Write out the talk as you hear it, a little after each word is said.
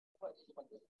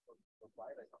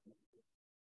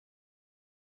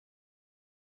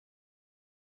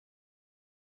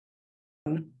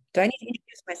Do I need to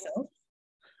introduce myself?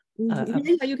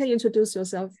 You can introduce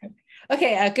yourself.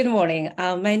 Okay, good morning.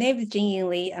 My name is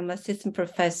Jinying. I'm assistant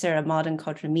professor of modern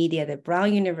cultural media at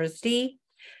Brown University.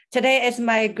 Today it's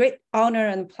my great honor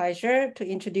and pleasure to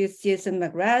introduce Jason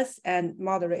McGrath and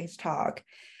moderate his talk.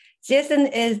 Jason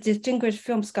is a distinguished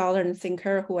film scholar and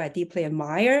thinker who I deeply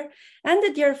admire, and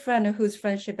a dear friend whose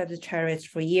friendship I've cherished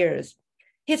for years.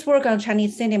 His work on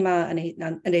Chinese cinema and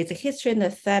its history and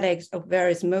aesthetics of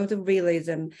various modes of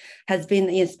realism has been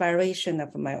the inspiration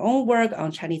of my own work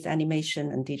on Chinese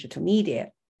animation and digital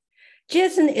media.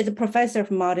 Jason is a professor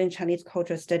of modern Chinese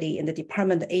cultural study in the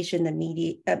Department of Asian and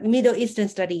Middle Eastern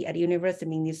Study at the University of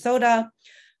Minnesota,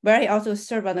 where he also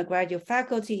served on the graduate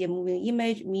faculty in moving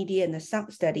image, media, and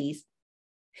sound studies.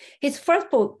 His first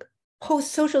book,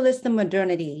 Post-Socialist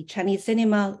Modernity, Chinese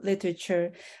Cinema,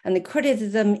 Literature, and the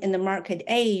Criticism in the Market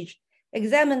Age,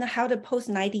 examined how the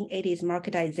post-1980s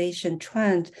marketization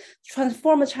trend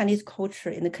transformed Chinese culture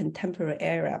in the contemporary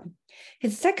era.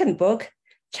 His second book,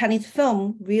 Chinese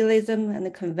Film, Realism and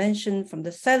the Convention from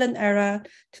the Silent Era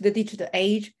to the Digital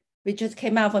Age, which just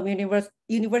came out from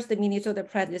University of Minnesota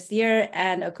Press this year.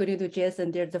 And according to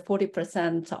Jason, there's a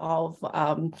 40%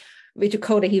 of which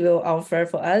code he will offer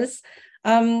for us.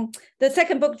 The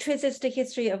second book traces the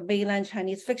history of mainland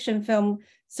Chinese fiction film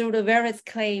through the various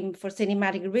claims for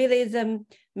cinematic realism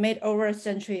made over a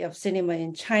century of cinema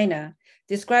in China,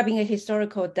 describing a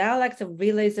historical dialects of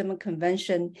realism and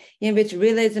convention in which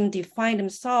realism defined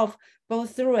itself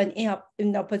both through and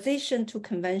in opposition to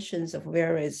conventions of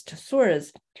various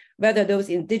sorts, whether those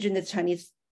indigenous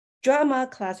Chinese drama,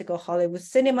 classical Hollywood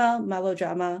cinema,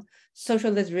 melodrama,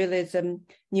 socialist realism,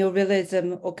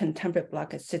 neorealism, or contemporary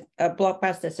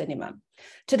blockbuster cinema.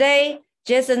 Today,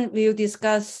 Jason will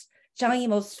discuss Zhang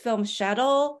Yimou's film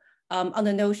Shadow on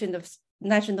the notion of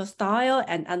national style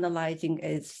and analyzing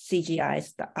its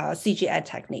CGI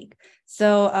technique.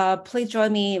 So please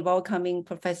join me in welcoming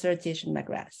Professor Jason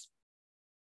McGrath.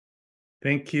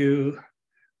 Thank you.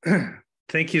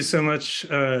 Thank you so much.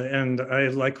 And I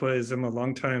likewise am a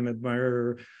longtime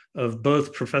admirer of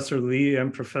both Professor Li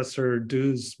and Professor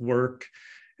Du's work.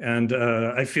 And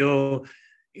I feel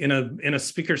in a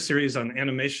speaker series on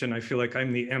animation, I feel like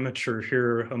I'm the amateur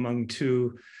here among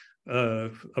two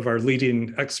of our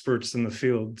leading experts in the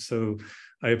field. So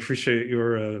I appreciate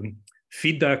your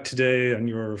feedback today and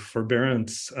your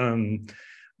forbearance.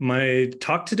 My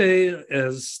talk today,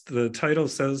 as the title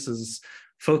says, is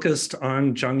focused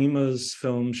on Zhang Yimou's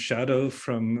film Shadow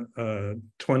from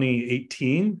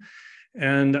 2018.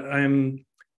 And I'm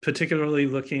particularly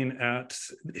looking at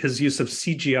his use of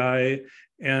CGI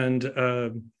and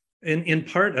in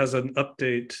part as an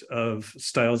update of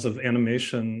styles of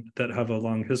animation that have a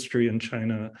long history in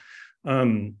China.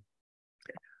 Sorry,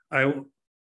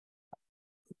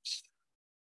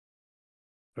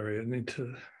 I need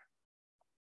to...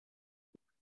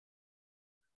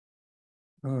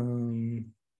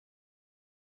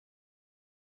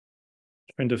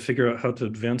 trying to figure out how to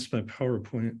advance my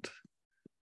PowerPoint.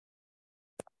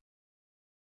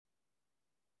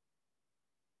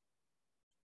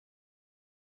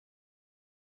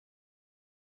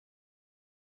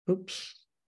 Oops.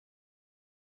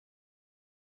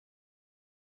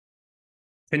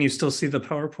 Can you still see the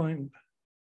PowerPoint?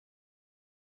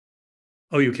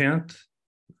 Oh, you can't?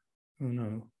 Oh,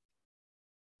 no.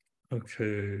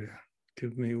 Okay,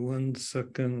 give me 1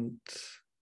 second.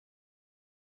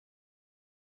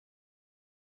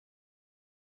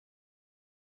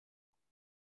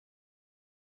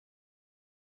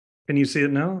 Can you see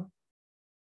it now?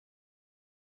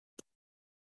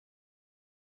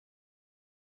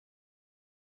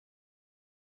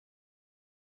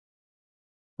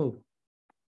 Oh.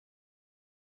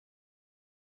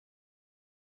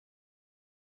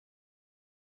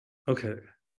 Okay.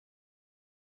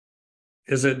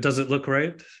 Does it look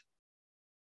right?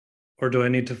 Or do I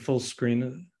need to full screen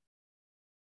it?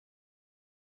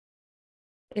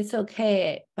 It's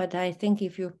okay, but I think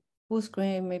if you full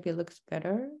screen, maybe it looks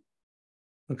better.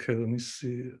 Okay, let me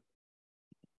see.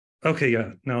 Okay,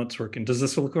 yeah, now it's working. Does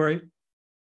this look right?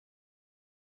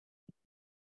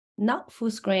 Not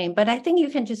full screen, but I think you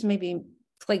can just maybe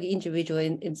click individual,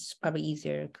 and it's probably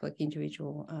easier to click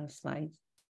individual slides.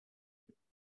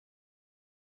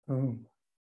 Oh.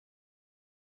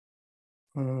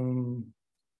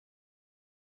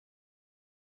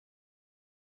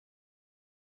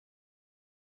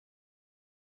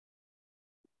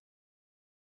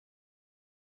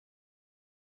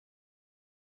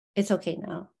 It's okay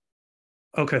now.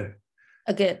 Okay.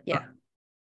 Good, yeah.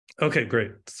 Okay,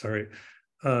 great. Sorry.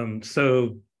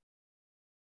 So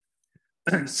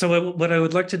what I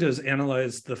would like to do is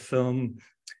analyze the film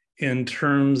in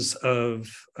terms of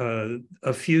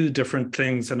a few different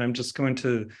things, and I'm just going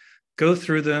to go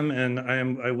through them, and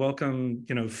I welcome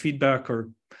feedback or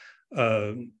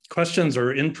questions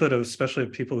or input, especially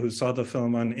of people who saw the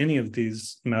film on any of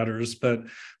these matters. But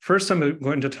first, I'm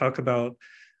going to talk about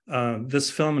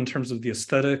this film in terms of the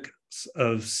aesthetics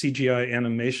of CGI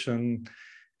animation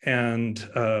and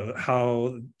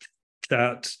how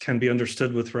that can be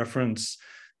understood with reference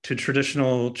to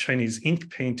traditional Chinese ink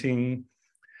painting.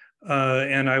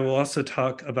 And I will also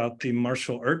talk about the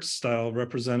martial arts style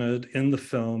represented in the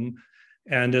film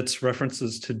and its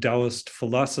references to Daoist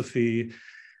philosophy.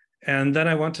 And then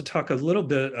I want to talk a little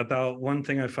bit about one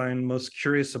thing I find most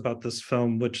curious about this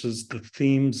film, which is the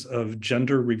themes of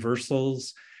gender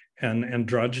reversals and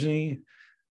androgyny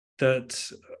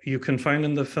that you can find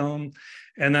in the film.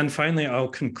 And then finally, I'll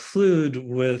conclude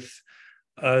with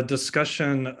a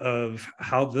discussion of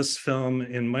how this film,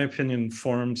 in my opinion,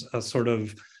 forms a sort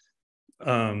of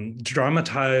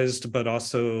dramatized, but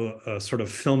also a sort of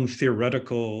film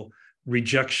theoretical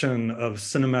rejection of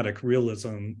cinematic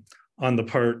realism on the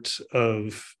part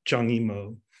of Zhang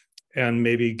Yimou, and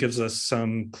maybe gives us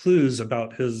some clues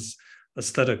about his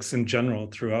aesthetics in general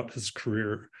throughout his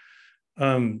career.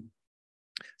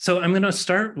 So I'm going to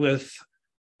start with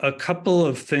a couple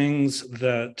of things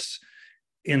that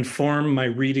inform my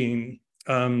reading.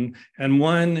 And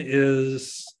one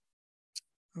is,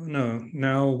 oh no,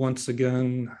 now once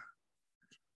again,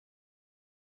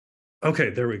 okay,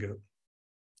 there we go.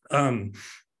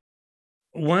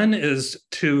 One is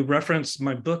to reference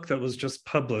my book that was just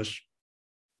published,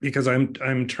 because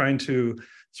I'm trying to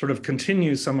sort of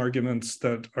continue some arguments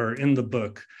that are in the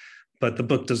book, but the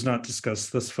book does not discuss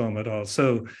this film at all.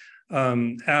 So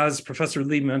as Professor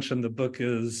Li mentioned, the book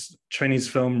is Chinese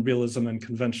Film, Realism and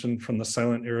Convention from the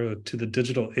Silent Era to the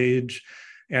Digital Age.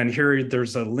 And here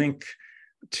there's a link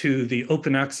to the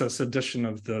open access edition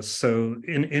of this. So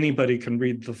anybody can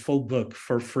read the full book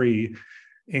for free,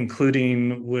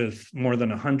 including with more than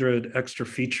 100 extra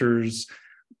features,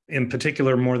 in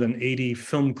particular, more than 80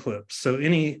 film clips. So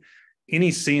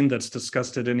any scene that's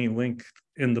discussed at any link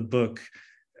in the book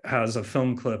has a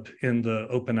film clip in the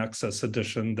open access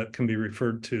edition that can be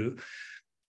referred to.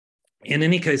 In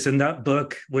any case, in that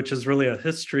book, which is really a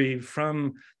history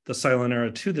from the silent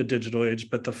era to the digital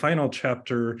age, but the final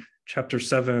chapter, chapter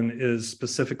 7, is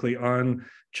specifically on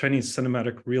Chinese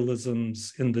cinematic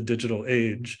realisms in the digital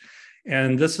age.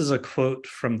 And this is a quote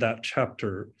from that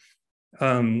chapter.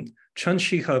 Chen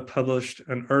Shihe published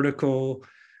an article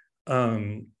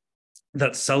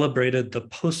that celebrated the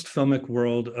post-filmic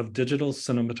world of digital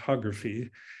cinematography.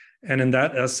 And in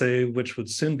that essay, which would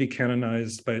soon be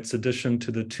canonized by its addition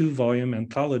to the 2-volume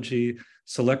anthology,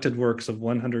 Selected Works of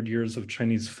 100 Years of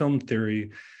Chinese Film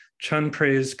Theory, Chen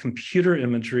praised computer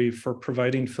imagery for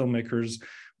providing filmmakers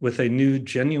with a new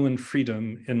genuine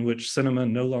freedom in which cinema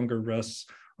no longer rests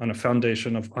on a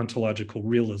foundation of ontological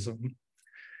realism.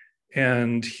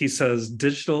 And he says,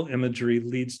 digital imagery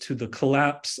leads to the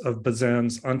collapse of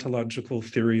Bazin's ontological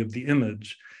theory of the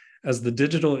image. As the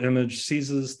digital image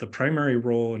seizes the primary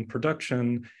role in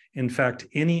production, in fact,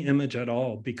 any image at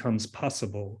all becomes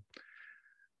possible.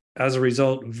 As a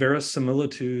result,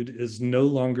 verisimilitude is no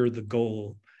longer the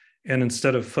goal. And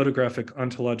instead of photographic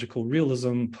ontological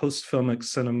realism, post-filmic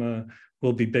cinema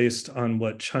will be based on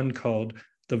what Chen called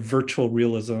the virtual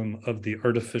realism of the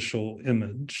artificial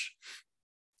image.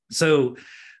 So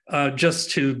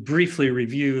just to briefly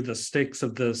review the stakes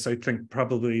of this, I think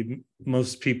probably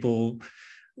most people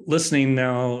listening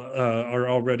now are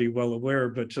already well aware,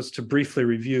 but just to briefly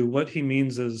review, what he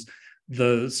means is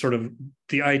the sort of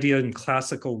the idea in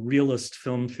classical realist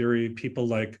film theory, people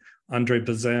like Andre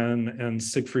Bazin and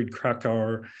Siegfried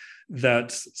Krakauer,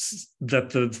 that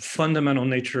the fundamental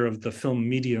nature of the film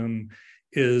medium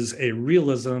is a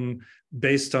realism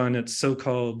based on its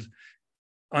so-called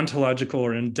ontological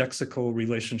or indexical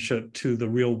relationship to the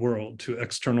real world, to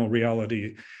external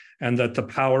reality, and that the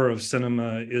power of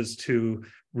cinema is to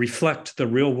reflect the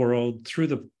real world through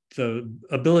the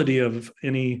ability of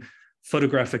any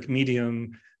photographic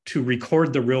medium to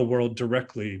record the real world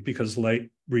directly, because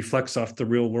light reflects off the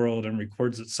real world and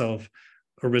records itself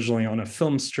originally on a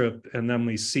film strip, and then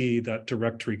we see that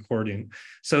direct recording.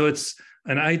 So it's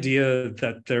an idea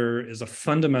that there is a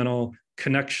fundamental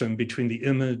connection between the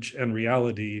image and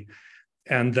reality,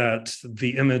 and that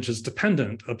the image is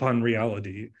dependent upon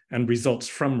reality and results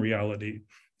from reality,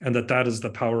 and that is the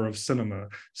power of cinema.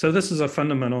 So this is a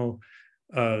fundamental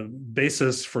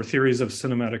basis for theories of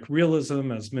cinematic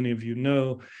realism, as many of you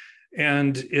know.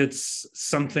 And it's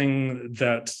something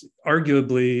that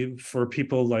arguably for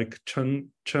people like Chen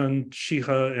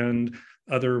Shihe and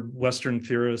other Western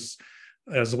theorists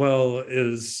as well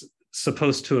is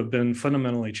supposed to have been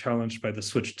fundamentally challenged by the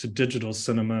switch to digital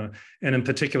cinema, and in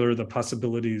particular, the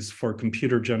possibilities for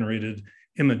computer-generated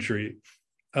imagery,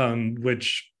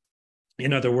 which,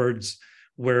 in other words,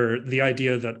 where the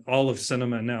idea that all of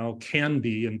cinema now can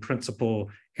be, in principle,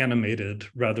 animated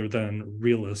rather than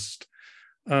realist.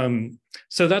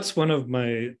 So that's one of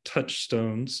my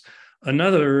touchstones.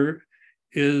 Another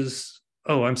is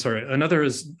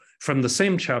from the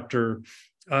same chapter.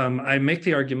 I make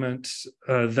the argument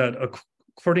that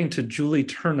according to Julie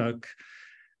Turnuk,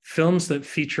 films that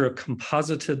feature a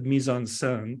composited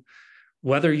mise-en-scène,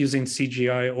 whether using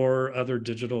CGI or other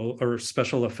digital or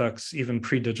special effects, even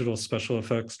pre-digital special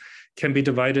effects, can be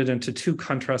divided into two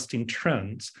contrasting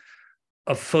trends: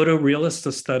 a photorealist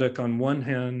aesthetic on one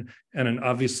hand and an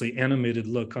obviously animated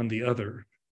look on the other.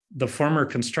 The former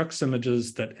constructs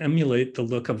images that emulate the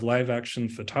look of live action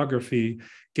photography,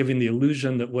 giving the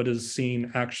illusion that what is seen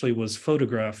actually was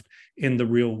photographed in the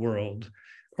real world.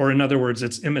 Or in other words,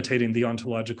 it's imitating the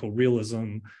ontological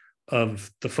realism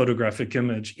of the photographic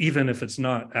image, even if it's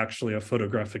not actually a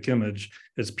photographic image,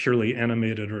 it's purely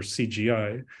animated or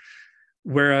CGI.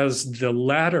 Whereas the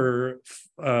latter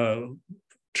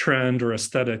trend or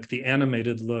aesthetic, the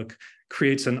animated look,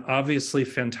 creates an obviously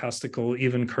fantastical,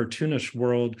 even cartoonish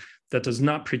world that does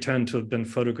not pretend to have been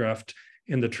photographed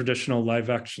in the traditional live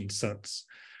action sense.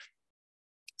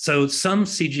 So some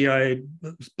CGI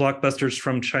blockbusters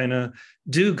from China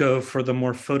do go for the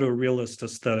more photorealist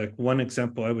aesthetic. One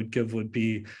example I would give would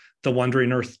be The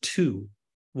Wandering Earth 2,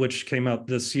 which came out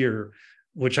this year,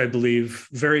 which I believe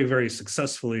very, very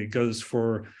successfully goes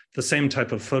for the same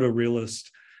type of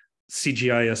photorealist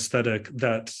CGI aesthetic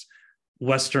that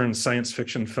Western science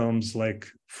fiction films like,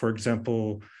 for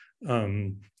example,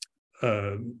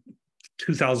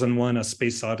 2001: A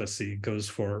Space Odyssey goes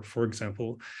for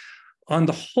example. On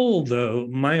the whole, though,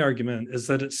 my argument is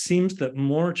that it seems that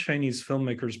more Chinese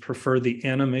filmmakers prefer the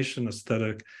animation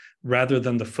aesthetic rather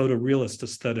than the photorealist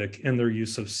aesthetic in their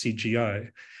use of CGI.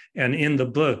 And in the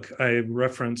book, I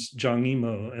reference Zhang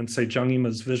Yimou and say Zhang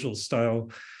Yimou's visual style,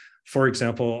 for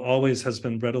example, always has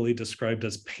been readily described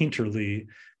as painterly,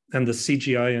 and the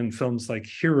CGI in films like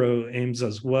Hero aims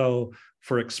as well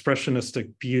for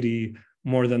expressionistic beauty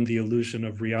more than the illusion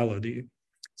of reality.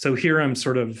 So here I'm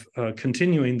sort of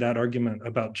continuing that argument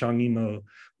about Zhang Yimou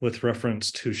with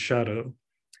reference to shadow.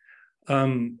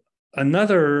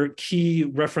 Another key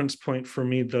reference point for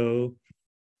me, though,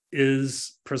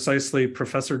 is precisely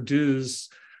Professor Du's,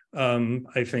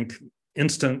 I think,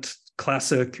 instant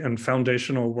classic and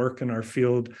foundational work in our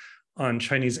field on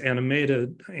Chinese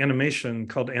animation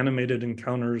called Animated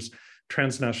Encounters,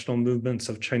 Transnational Movements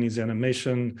of Chinese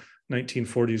Animation,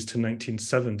 1940s to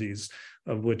 1970s,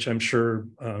 of which I'm sure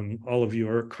all of you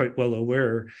are quite well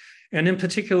aware. And in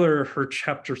particular, her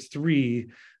chapter 3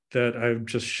 that I'm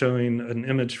just showing an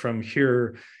image from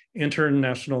here,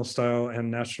 International Style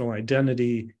and National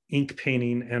Identity, Ink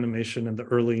Painting Animation in the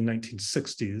early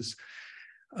 1960s.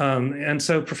 And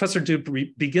so Professor Du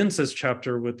begins this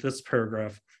chapter with this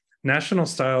paragraph: national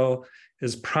style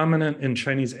is prominent in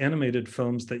Chinese animated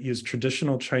films that use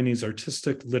traditional Chinese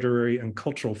artistic, literary, and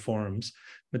cultural forms,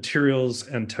 materials,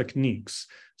 and techniques,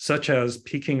 such as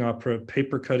Peking opera,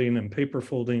 paper cutting and paper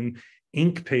folding,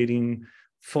 ink painting,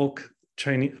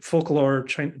 folklore,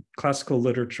 classical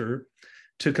literature,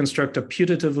 to construct a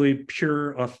putatively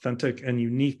pure, authentic, and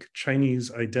unique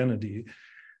Chinese identity.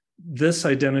 This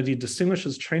identity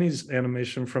distinguishes Chinese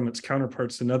animation from its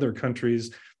counterparts in other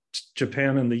countries,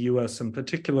 Japan and the US in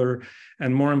particular,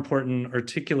 and more important,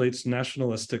 articulates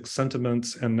nationalistic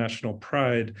sentiments and national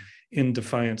pride in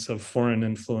defiance of foreign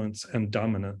influence and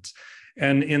dominance.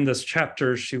 And in this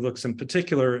chapter, she looks in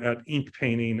particular at ink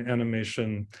painting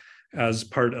animation as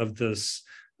part of this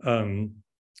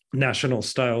national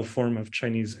style form of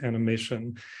Chinese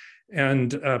animation.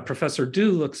 And Professor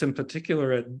Du looks in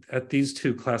particular at these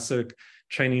two classic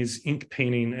Chinese ink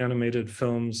painting animated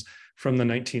films from the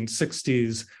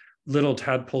 1960s, Little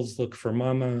Tadpoles Look for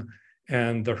Mama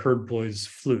and The Herd Boy's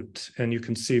Flute. And you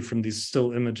can see from these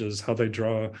still images how they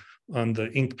draw on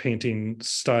the ink painting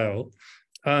style.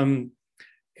 And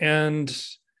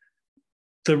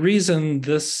the reason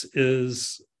this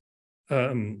is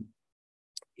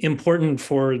important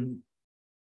for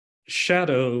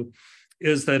shadow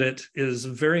is that it is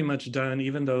very much done,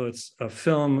 even though it's a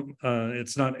film,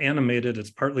 it's not animated,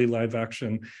 it's partly live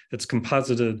action, it's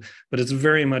composited, but it's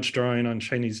very much drawing on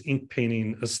Chinese ink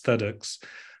painting aesthetics.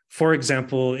 For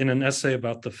example, in an essay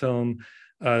about the film,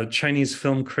 Chinese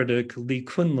film critic Li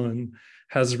Kunlun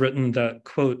has written that,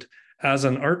 quote, as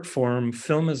an art form,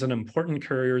 film is an important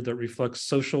carrier that reflects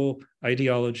social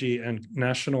ideology and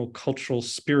national cultural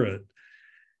spirit,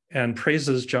 and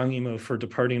praises Zhang Yimou for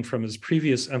departing from his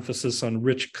previous emphasis on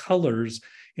rich colors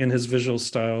in his visual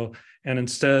style, and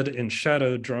instead in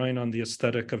shadow drawing on the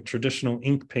aesthetic of traditional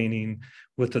ink painting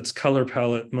with its color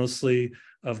palette mostly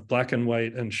of black and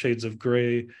white and shades of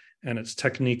gray, and its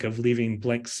technique of leaving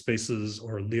blank spaces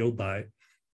or liubai.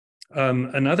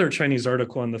 Another Chinese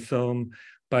article on the film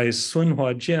by Sun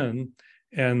Huajian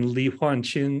and Li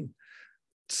Huanqin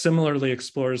similarly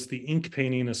explores the ink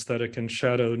painting aesthetic in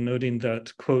shadow, noting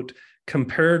that, quote,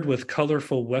 compared with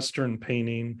colorful Western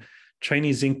painting,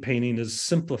 Chinese ink painting is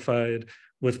simplified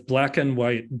with black and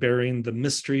white bearing the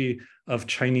mystery of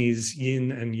Chinese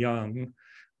yin and yang,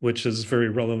 which is very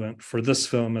relevant for this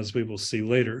film, as we will see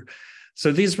later.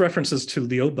 So these references to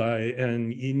liubai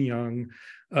and yin yang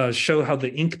show how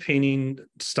the ink painting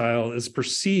style is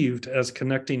perceived as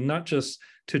connecting not just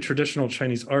to traditional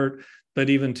Chinese art, but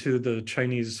even to the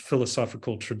Chinese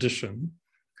philosophical tradition.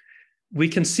 We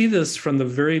can see this from the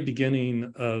very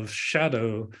beginning of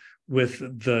Shadow with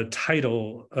the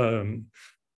title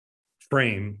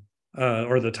frame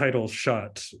or the title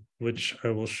shot, which I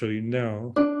will show you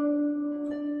now.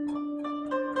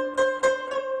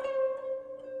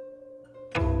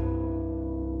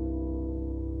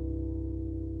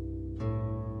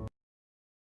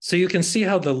 So you can see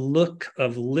how the look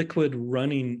of liquid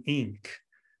running ink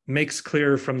makes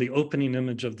clear from the opening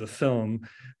image of the film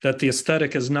that the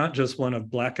aesthetic is not just one of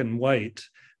black and white,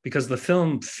 because the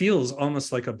film feels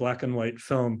almost like a black and white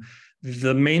film.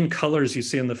 The main colors you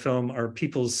see in the film are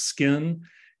people's skin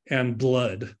and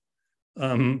blood,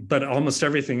 but almost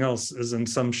everything else is in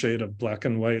some shade of black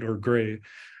and white or gray.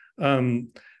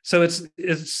 So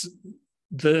it's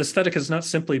the aesthetic is not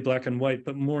simply black and white,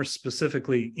 but more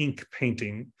specifically ink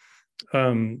painting.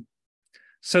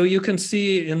 So you can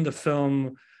see in the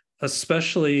film,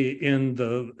 especially in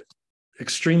the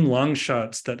extreme long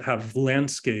shots that have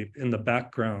landscape in the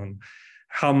background,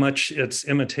 how much it's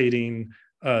imitating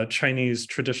Chinese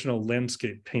traditional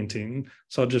landscape painting.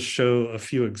 So I'll just show a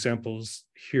few examples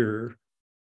here.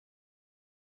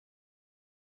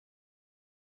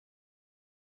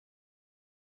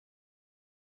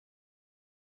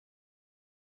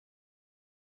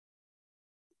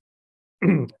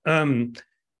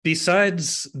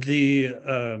 Besides the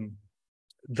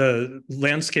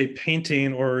landscape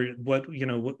painting, or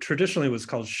what traditionally was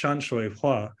called shanshui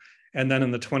hua, and then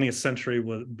in the 20th century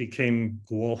became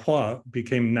guohua,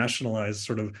 became nationalized,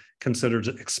 sort of considered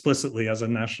explicitly as a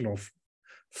national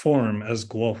form as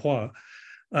guohua.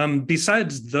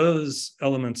 Besides those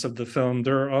elements of the film,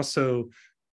 there are also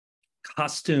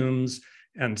costumes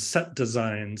and set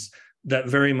designs that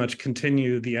very much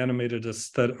continue the animated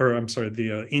aesthetic, or I'm sorry,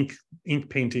 the ink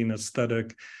painting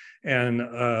aesthetic, and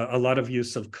a lot of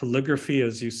use of calligraphy.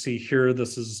 As you see here,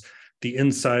 this is the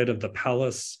inside of the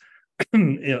palace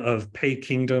of Pei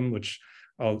Kingdom, which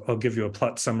I'll give you a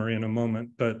plot summary in a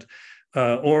moment. But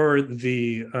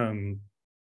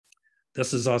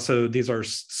this is also, these are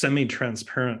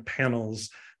semi-transparent panels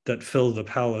that fill the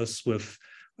palace with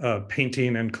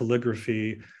painting and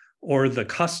calligraphy, or the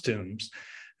costumes.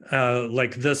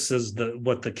 Like this is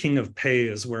what the King of Pei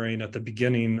is wearing at the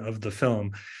beginning of the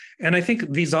film. And I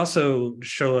think these also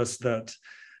show us that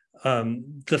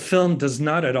the film does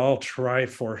not at all try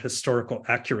for historical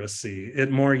accuracy.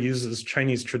 It more uses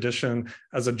Chinese tradition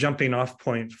as a jumping off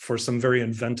point for some very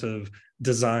inventive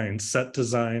design, set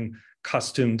design,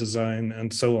 costume design,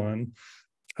 and so on.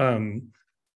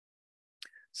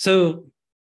 So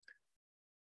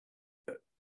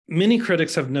many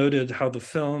critics have noted how the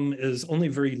film is only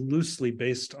very loosely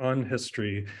based on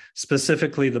history,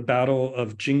 specifically the Battle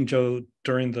of Jingzhou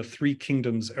during the Three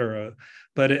Kingdoms era,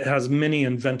 but it has many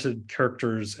invented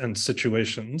characters and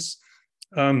situations.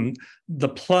 The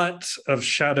plot of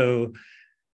Shadow,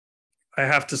 I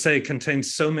have to say,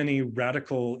 contains so many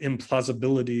radical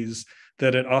implausibilities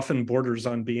that it often borders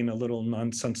on being a little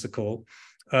nonsensical.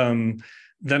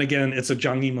 Then again, it's a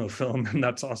Zhang Yimou film, and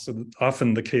that's also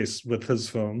often the case with his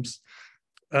films.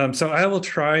 So I will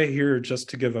try here just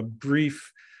to give a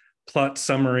brief plot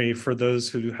summary for those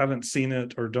who haven't seen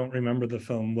it or don't remember the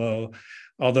film well,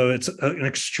 although it's an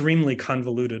extremely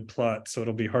convoluted plot, so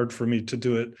it'll be hard for me to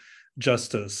do it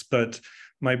justice. But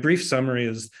my brief summary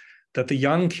is that the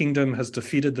Yang Kingdom has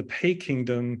defeated the Pei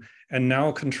Kingdom and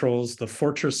now controls the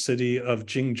fortress city of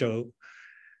Jingzhou.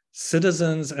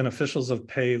 Citizens and officials of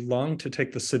Pei long to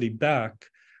take the city back,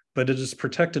 but it is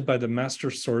protected by the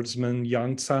master swordsman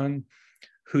Yang Can,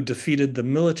 who defeated the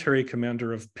military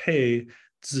commander of Pei,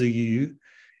 Ziyu,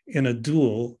 in a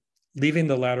duel, leaving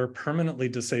the latter permanently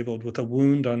disabled with a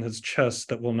wound on his chest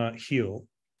that will not heal.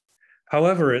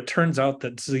 However, it turns out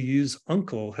that Ziyu's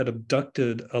uncle had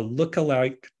abducted a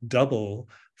look-alike double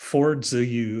for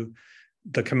Ziyu,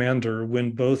 the commander,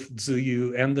 when both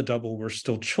Ziyu and the double were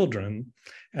still children.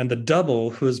 And the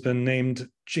double, who has been named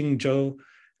Jingzhou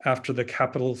after the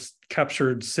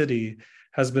captured city,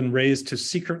 has been raised to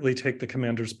secretly take the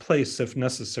commander's place if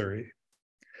necessary.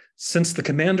 Since the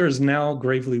commander is now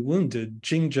gravely wounded,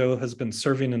 Jingzhou has been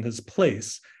serving in his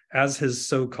place as his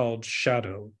so-called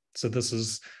shadow. So this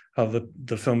is how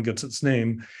the film gets its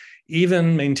name,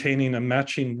 even maintaining a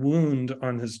matching wound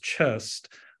on his chest,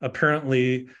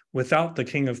 apparently without the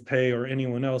King of Pei or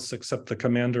anyone else except the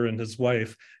commander and his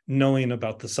wife knowing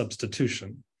about the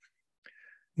substitution.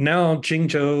 Now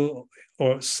Jingzhou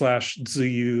slash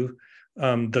Ziyu,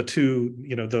 the two,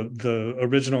 the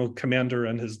original commander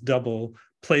and his double,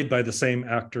 played by the same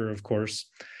actor, of course,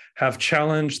 have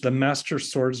challenged the master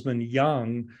swordsman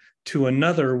Yang to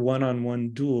another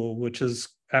one-on-one duel, which is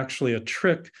actually a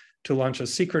trick to launch a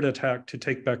secret attack to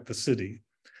take back the city.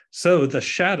 So the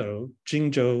shadow,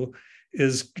 Jingzhou,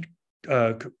 is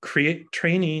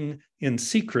training in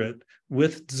secret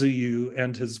with Ziyu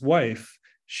and his wife,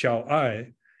 Xiao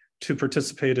Ai, to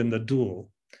participate in the duel.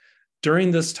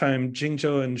 During this time,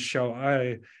 Jingzhou and Xiao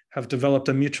Ai have developed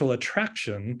a mutual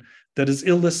attraction that is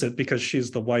illicit because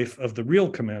she's the wife of the real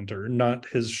commander, not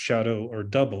his shadow or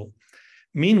double.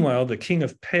 Meanwhile, the King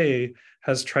of Pei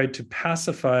has tried to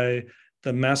pacify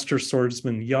the master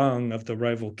swordsman Yang of the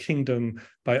rival kingdom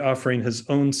by offering his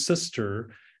own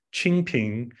sister,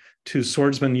 Qingping, to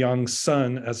swordsman Yang's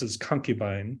son as his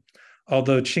concubine,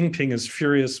 although Qingping is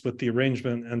furious with the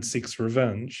arrangement and seeks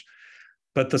revenge.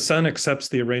 But the son accepts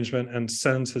the arrangement and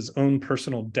sends his own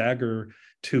personal dagger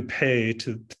to Pei,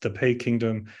 to the Pei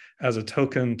kingdom, as a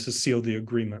token to seal the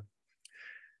agreement.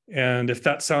 And if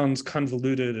that sounds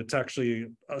convoluted, it's actually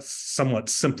somewhat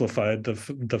simplified.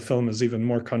 The film is even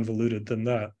more convoluted than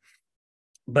that.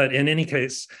 But in any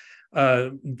case,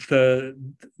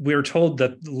 we're told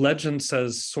that legend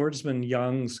says swordsman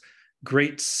Yang's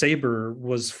great saber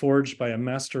was forged by a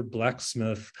master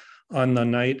blacksmith on the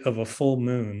night of a full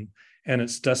moon, and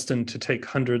it's destined to take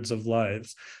hundreds of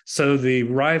lives. So the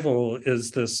rival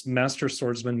is this master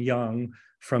swordsman Yang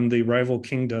from the rival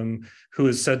kingdom, who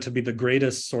is said to be the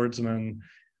greatest swordsman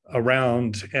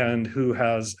around and who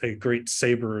has a great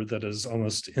saber that is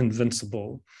almost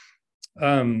invincible.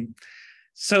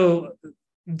 So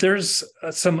there's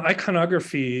some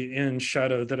iconography in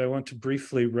Shadow that I want to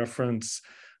briefly reference,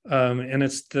 and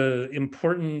it's the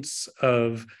importance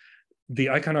of the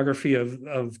iconography of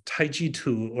Taiji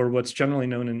Tu, or what's generally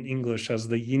known in English as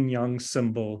the yin-yang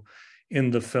symbol in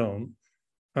the film.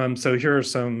 So here are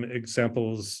some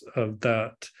examples of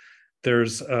that.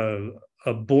 There's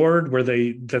a board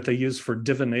that they use for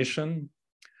divination,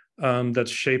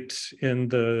 that's shaped in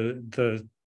the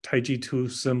Taiji Tu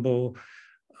symbol.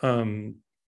 And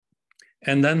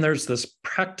then there's this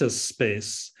practice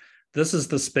space. This is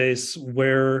the space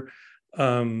where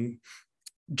Jingzhou,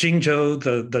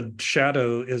 the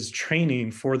shadow, is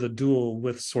training for the duel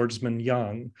with swordsman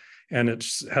Yang, and it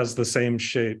has the same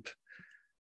shape,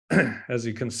 as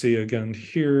you can see again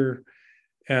here.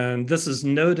 And this is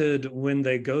noted when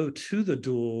they go to the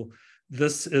duel.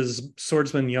 This is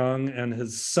swordsman Yang and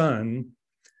his son,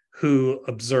 who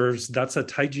observes that's a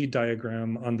Taiji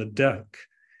diagram on the deck.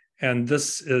 And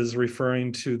this is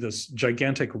referring to this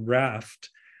gigantic raft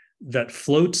that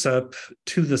floats up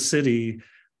to the city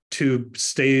to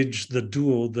stage the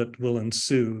duel that will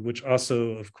ensue, which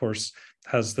also, of course,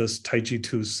 has this Taiji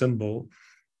Tu symbol.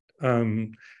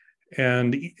 And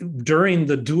during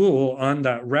the duel on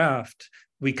that raft,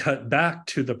 we cut back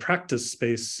to the practice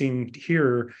space seen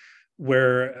here,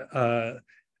 where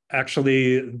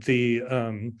actually the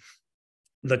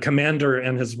commander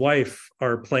and his wife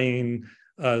are playing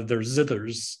their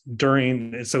zithers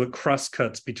during, so it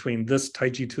cross-cuts between this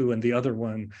Taiji Tu and the other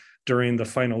one during the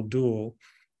final duel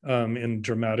in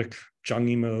dramatic Zhang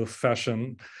Yimou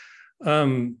fashion.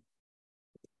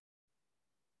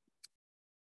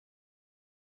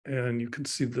 And you can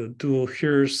see the duel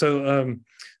here. So,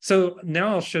 so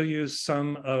now I'll show you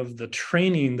some of the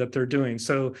training that they're doing.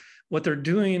 So what they're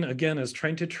doing, again, is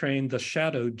trying to train the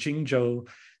shadow, Jingzhou,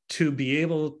 to be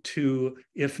able to,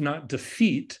 if not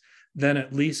defeat, then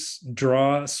at least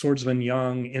draw swordsman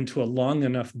Yang into a long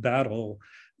enough battle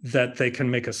that they can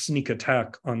make a sneak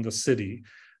attack on the city.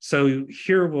 So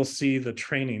here we'll see the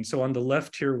training. So on the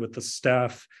left here with the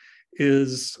staff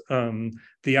is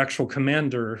the actual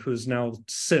commander, who's now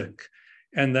sick.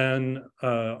 And then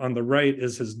on the right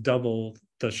is his double,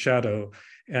 the shadow.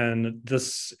 And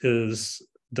this is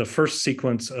the first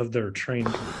sequence of their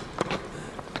training.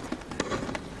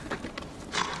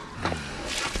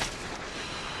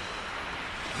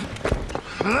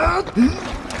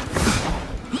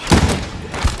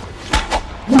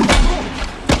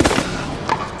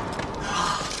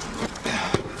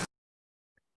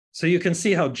 So you can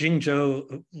see how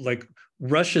Jingzhou like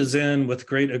rushes in with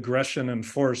great aggression and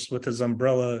force with his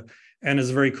umbrella and is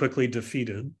very quickly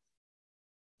defeated.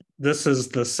 This is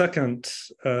the second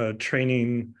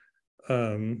training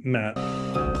mat.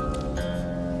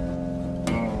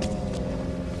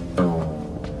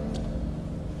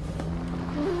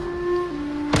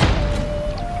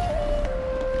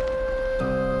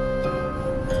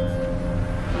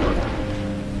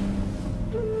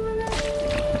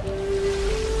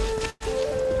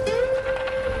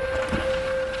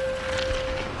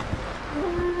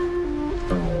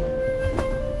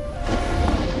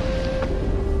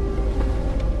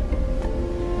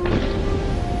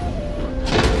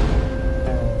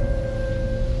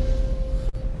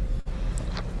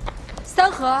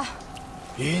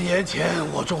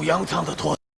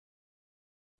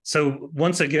 So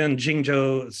once again,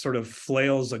 Jingzhou sort of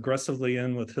flails aggressively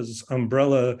in with his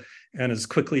umbrella and is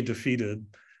quickly defeated.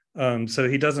 So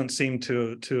he doesn't seem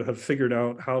to have figured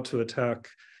out how to attack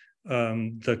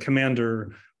the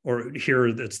commander, or here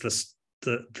it's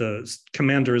the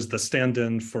commander is the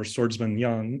stand-in for swordsman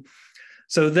Yang.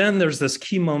 So then there's this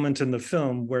key moment in the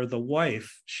film where the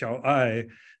wife, Xiao Ai,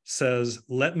 says,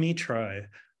 "Let me try.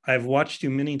 I've watched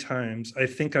you many times. I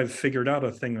think I've figured out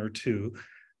a thing or two.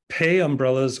 Pei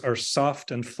umbrellas are soft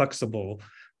and flexible.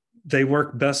 They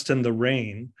work best in the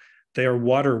rain. They are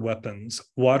water weapons.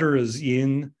 Water is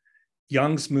yin.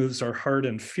 Yang's moves are hard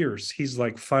and fierce. He's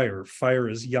like fire. Fire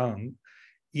is yang.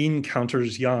 Yin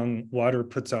counters yang. Water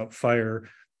puts out fire.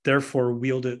 Therefore,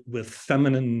 wield it with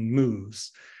feminine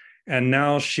moves." And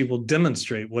now she will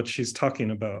demonstrate what she's talking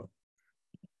about.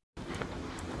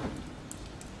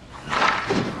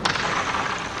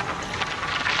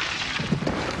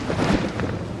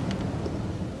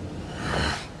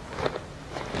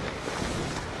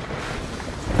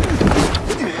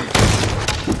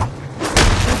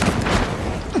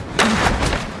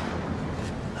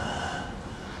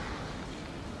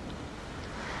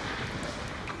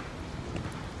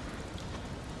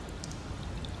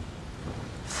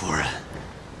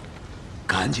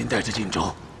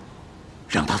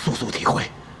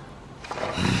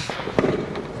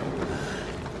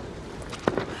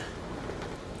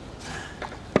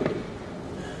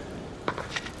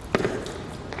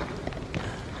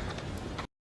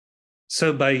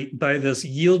 So by this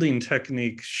yielding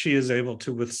technique, she is able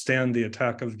to withstand the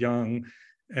attack of Yang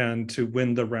and to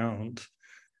win the round.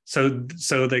 So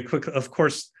they quickly, of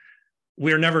course,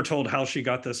 we're never told how she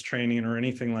got this training or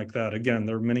anything like that. Again,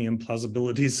 there are many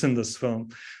implausibilities in this film.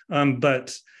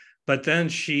 But then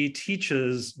she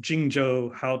teaches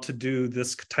Jingzhou how to do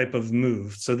this type of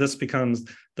move. So this becomes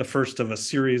the first of a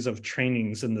series of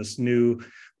trainings in this new,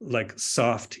 like,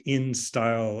 soft in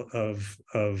style of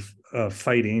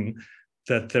fighting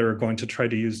that they're going to try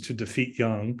to use to defeat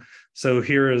Yang. So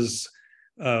here is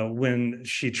when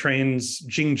she trains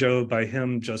Jingzhou by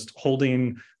him just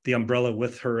holding the umbrella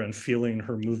with her and feeling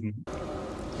her movement.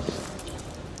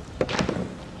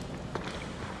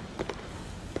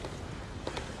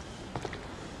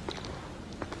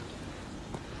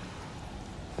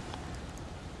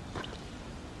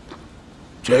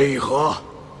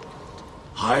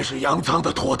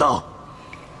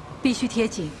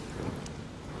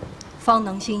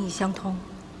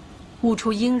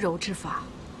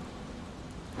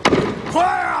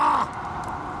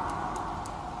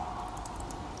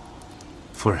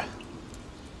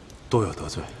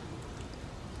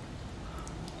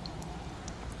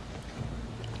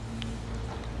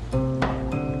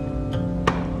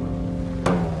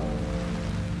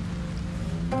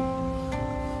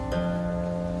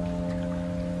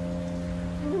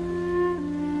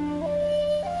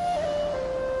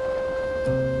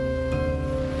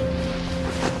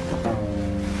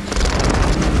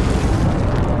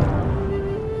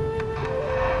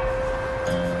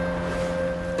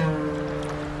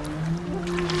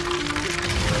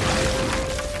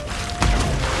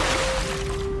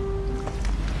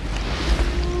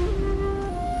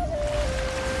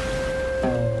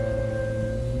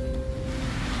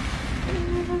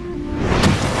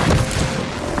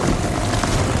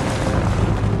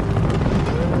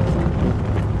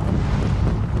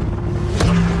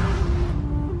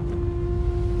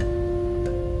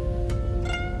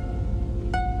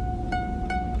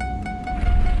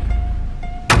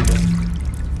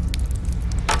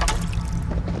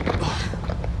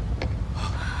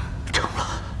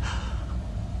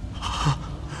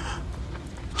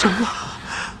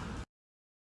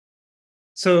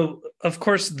 So, of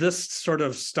course, this sort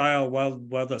of style, while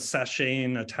the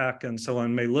sashaying attack and so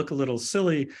on may look a little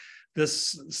silly,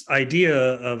 this idea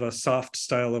of a soft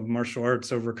style of martial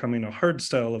arts overcoming a hard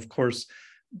style, of course,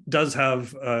 does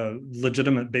have a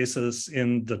legitimate basis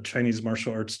in the Chinese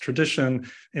martial arts tradition,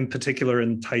 in particular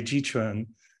in Taiji Chuan.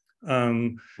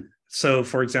 So,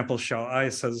 for example, Xiao Ai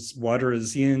says, water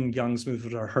is yin, yang's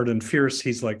movements are hard and fierce.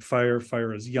 He's like fire,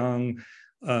 fire is yang,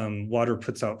 water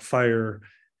puts out fire.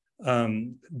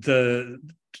 The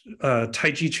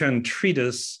Taiji Chuan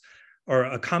treatise, or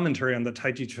a commentary on the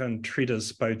Taiji Chuan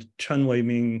treatise by Chen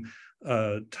Weiming,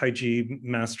 Taiji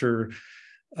master,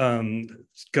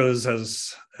 goes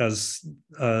as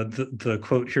the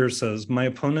quote here says, "My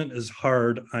opponent is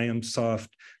hard, I am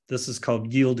soft. This is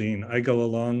called yielding. I go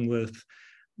along with,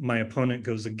 my opponent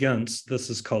goes against. This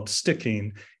is called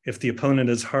sticking. If the opponent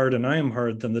is hard and I am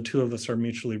hard, then the two of us are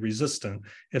mutually resistant.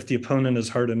 If the opponent is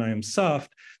hard and I am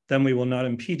soft, then we will not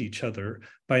impede each other.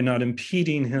 By not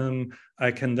impeding him,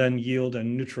 I can then yield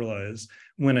and neutralize.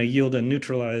 When I yield and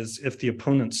neutralize, if the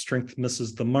opponent's strength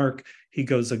misses the mark, he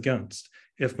goes against.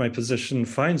 If my position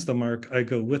finds the mark, I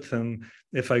go with him.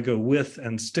 If I go with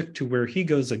and stick to where he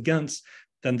goes against,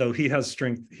 then though he has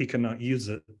strength, he cannot use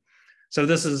it." So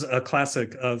this is a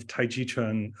classic of Taiji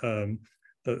Chuan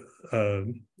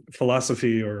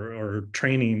philosophy or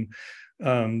training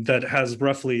that has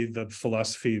roughly the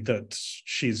philosophy that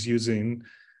she's using.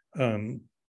 And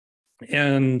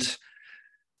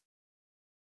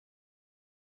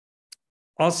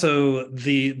also,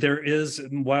 there is,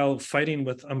 while fighting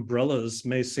with umbrellas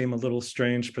may seem a little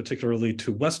strange, particularly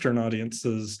to Western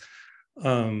audiences,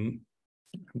 I'm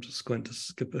just going to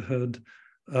skip ahead.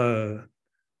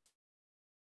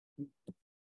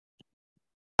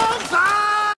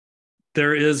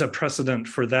 There is a precedent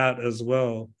for that as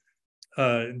well.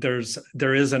 There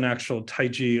is an actual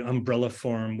Taiji umbrella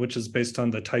form, which is based on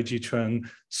the Taiji Chuan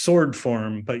sword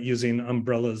form, but using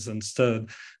umbrellas instead.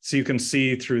 So you can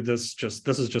see through this,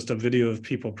 this is just a video of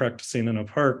people practicing in a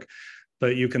park,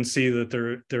 but you can see that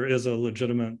there is a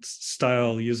legitimate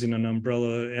style using an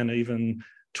umbrella and even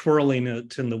twirling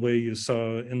it in the way you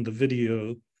saw in the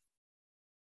video.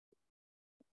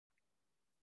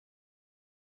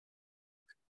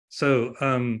 So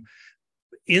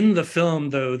in the film,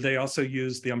 though, they also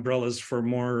use the umbrellas for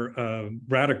more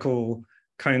radical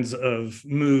kinds of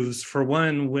moves. For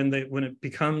one, when it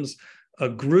becomes a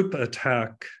group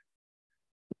attack,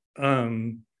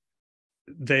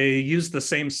 they use the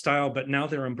same style, but now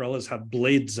their umbrellas have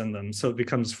blades in them, so it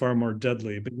becomes far more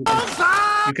deadly. But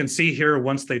you can see here,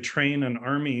 once they train an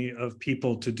army of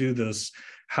people to do this,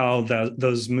 how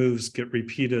those moves get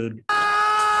repeated.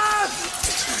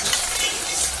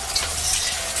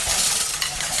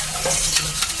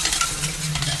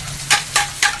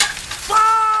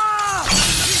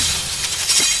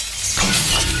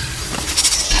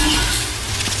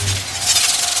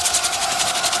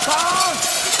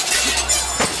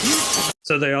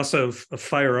 So they also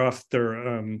fire off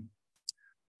their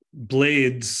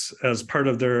blades as part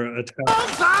of their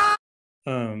attack.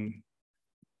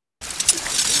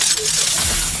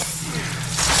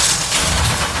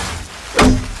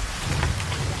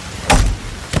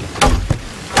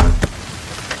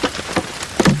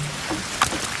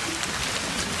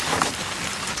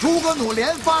 诸葛弩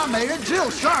连发，每人只有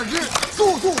12支，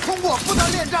速速通过，不能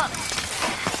恋战。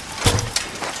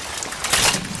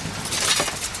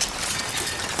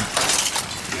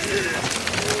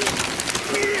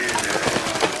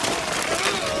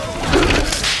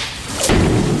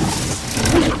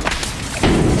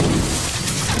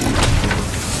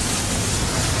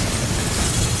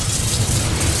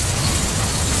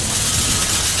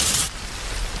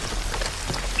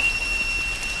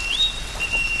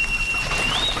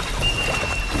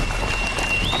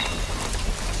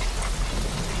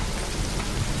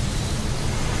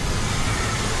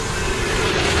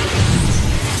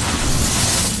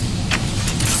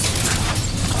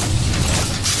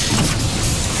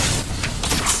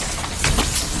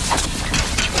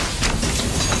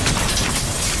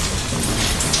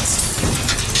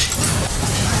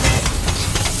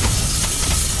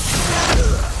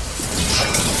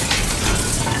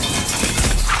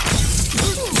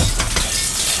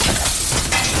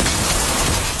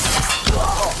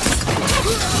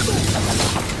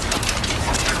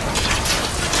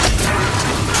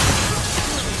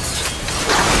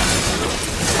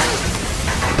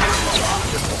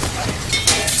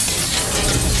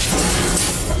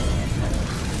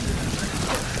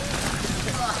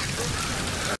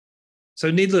 So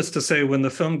needless to say, when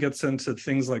the film gets into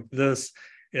things like this,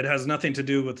 it has nothing to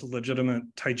do with legitimate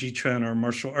Tai Chi Chuan or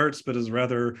martial arts, but is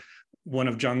rather one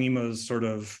of Zhang Yimou's sort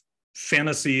of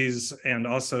fantasies, and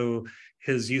also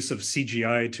his use of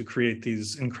CGI to create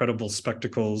these incredible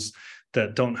spectacles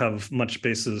that don't have much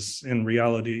basis in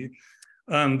reality.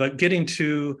 But getting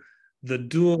to the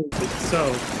duel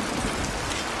itself,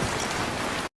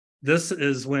 this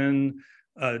is when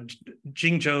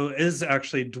Jingzhou is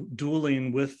actually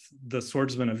dueling with the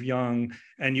swordsman of Yang,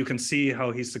 and you can see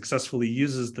how he successfully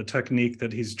uses the technique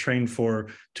that he's trained for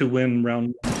to win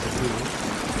round 1 of the duel.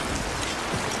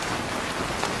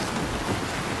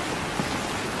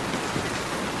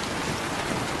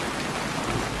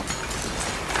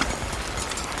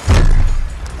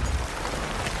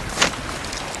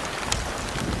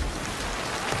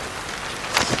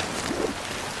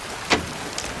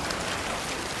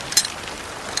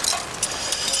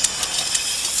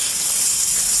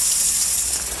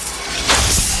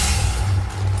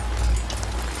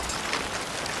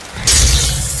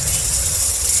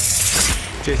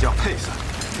 这叫配伞，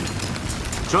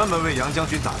专门为杨将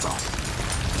军打造，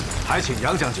还请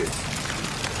杨将军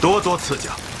多多赐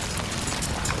教。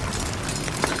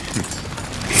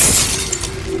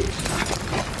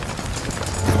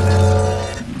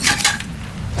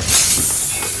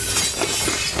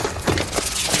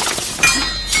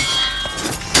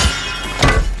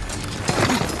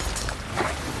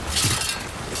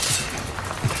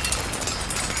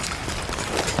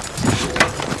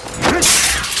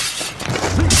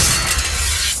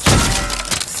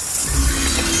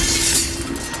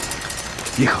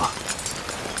你可。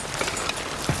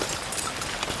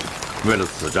为了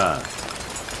此战，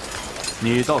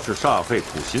你倒是煞费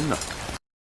苦心呢。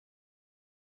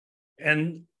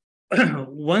And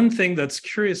one thing that's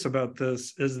curious about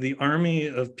this is the army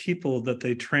of people that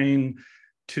they train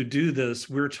to do this.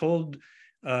 We're told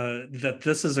that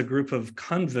this is a group of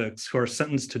convicts who are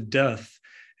sentenced to death,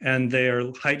 and they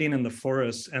are hiding in the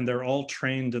forest, and they're all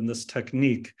trained in this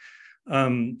technique.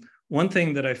 One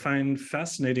thing that I find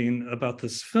fascinating about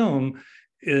this film,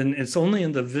 and it's only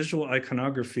in the visual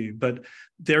iconography, but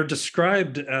they're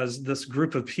described as, this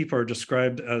group of people are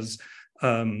described as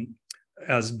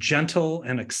gentle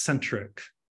and eccentric,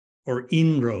 or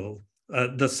inro,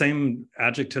 the same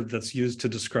adjective that's used to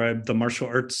describe the martial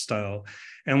arts style.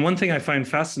 And one thing I find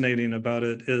fascinating about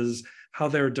it is how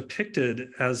they're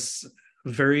depicted as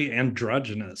very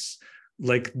androgynous.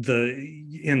 Like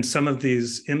in some of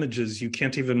these images, you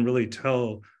can't even really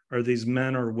tell, are these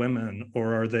men or women,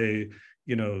 or are they,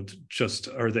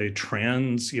 are they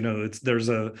trans? There's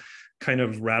a kind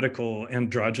of radical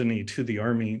androgyny to the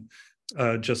army,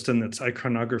 just in its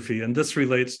iconography. And this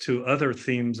relates to other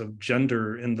themes of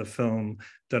gender in the film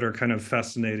that are kind of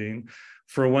fascinating.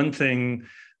 For one thing,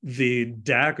 the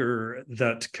dagger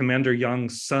that Commander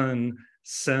Yang's son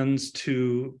sends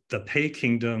to the Pei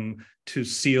Kingdom to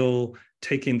seal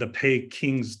taking the Pei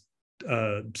King's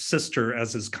sister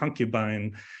as his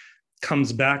concubine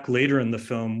comes back later in the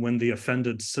film when the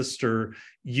offended sister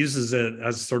uses it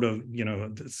as sort of,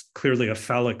 it's clearly a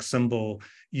phallic symbol,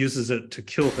 uses it to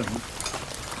kill him.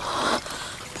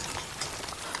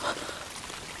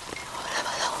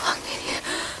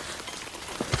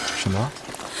 什么？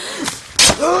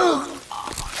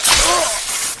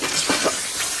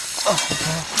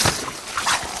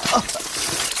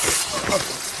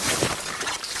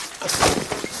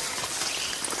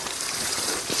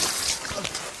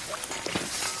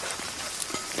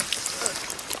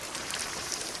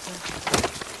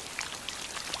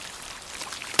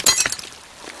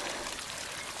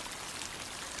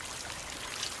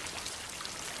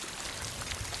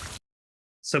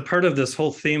 So part of this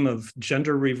whole theme of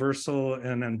gender reversal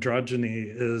and androgyny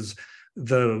is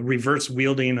the reverse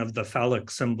wielding of the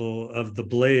phallic symbol of the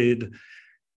blade.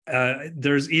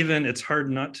 There's even, it's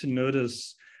hard not to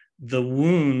notice the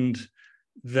wound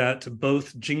that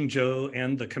both Jingzhou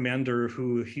and the commander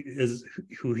who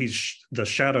he's the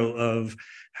shadow of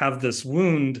have this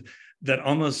wound that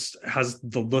almost has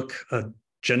the look, a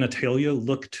genitalia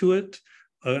look to it.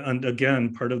 And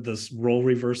again, part of this role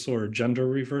reversal or gender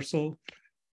reversal.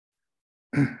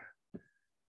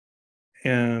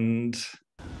 And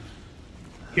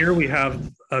here we have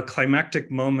a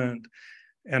climactic moment.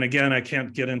 And again, I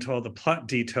can't get into all the plot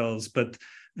details, but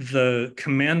the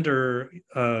commander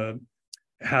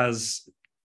has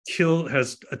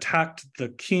attacked the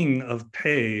king of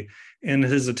Pei in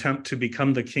his attempt to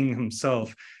become the king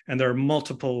himself. And there are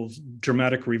multiple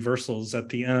dramatic reversals at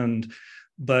the end.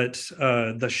 But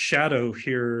the shadow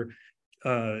here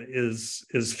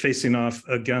is facing off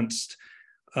against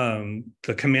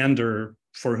the commander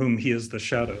for whom he is the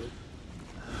shadow.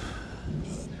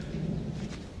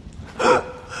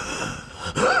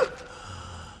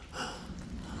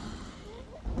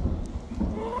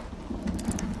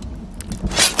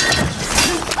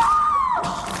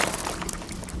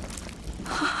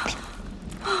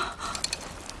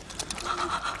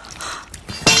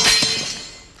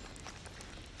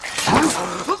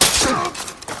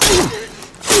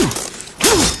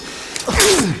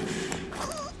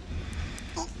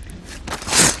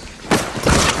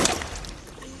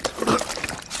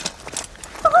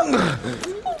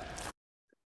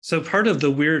 So part of the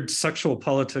weird sexual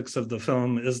politics of the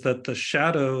film is that the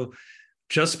shadow,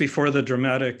 just before the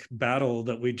dramatic battle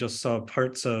that we just saw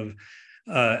parts of,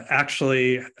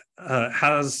 actually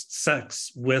has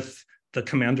sex with the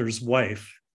commander's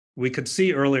wife. We could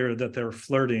see earlier that they're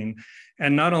flirting.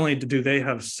 And not only do they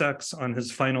have sex on his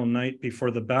final night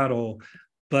before the battle,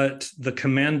 but the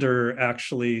commander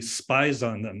actually spies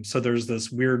on them. So there's this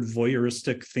weird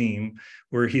voyeuristic theme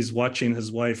where he's watching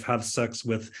his wife have sex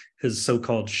with his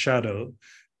so-called shadow.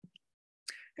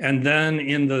 And then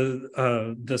in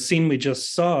the scene we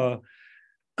just saw,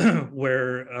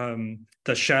 where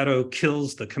the shadow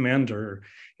kills the commander,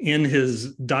 in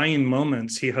his dying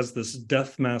moments, he has this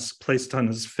death mask placed on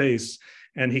his face,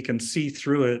 and he can see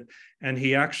through it. And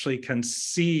he actually can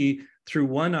see through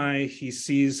one eye, he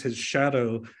sees his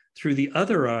shadow. Through the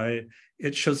other eye,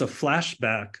 it shows a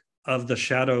flashback of the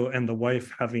shadow and the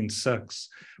wife having sex,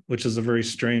 which is a very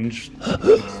strange for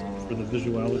the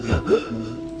visuality of the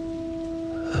moment.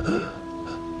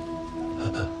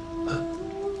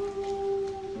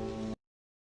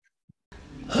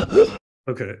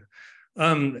 Okay.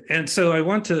 And so I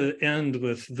want to end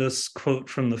with this quote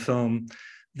from the film.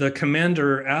 The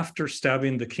commander, after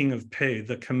stabbing the king of Pei,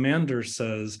 the commander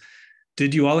says,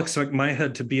 "Did you all expect my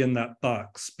head to be in that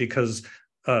box?" Because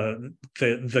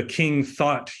the king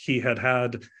thought he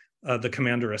had the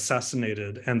commander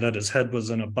assassinated and that his head was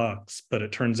in a box, but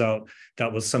it turns out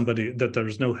that was that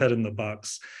there's no head in the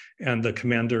box, and the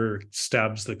commander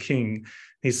stabs the king.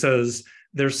 He says,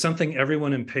 "There's something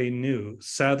everyone in Pei knew.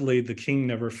 Sadly, the king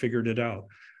never figured it out.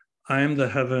 I am the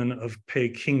heaven of Pei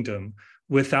kingdom.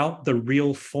 Without the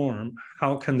real form,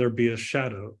 how can there be a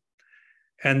shadow?"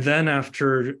 And then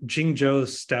after Jingzhou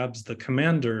stabs the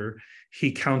commander,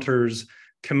 he counters,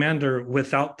 "Commander,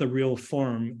 without the real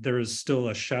form, there is still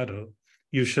a shadow.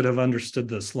 You should have understood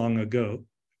this long ago."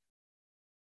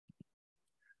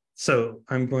 So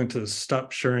I'm going to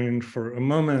stop sharing for a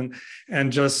moment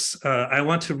and just, I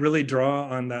want to really draw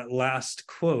on that last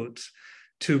quote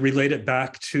to relate it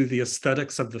back to the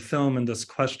aesthetics of the film and this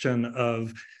question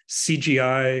of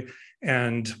CGI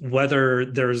and whether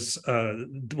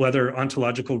whether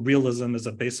ontological realism is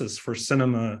a basis for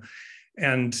cinema.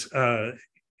 And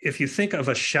if you think of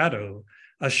a shadow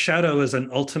is an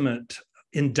ultimate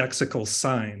indexical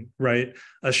sign, right?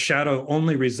 A shadow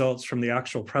only results from the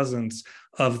actual presence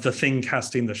of the thing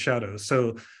casting the shadow.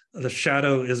 So the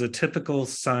shadow is a typical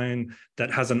sign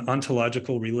that has an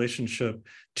ontological relationship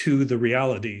to the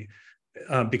reality,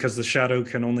 because the shadow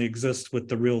can only exist with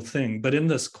the real thing. But in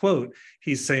this quote,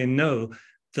 he's saying, no,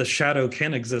 the shadow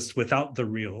can exist without the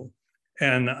real.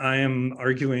 And I am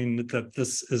arguing that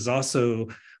this is also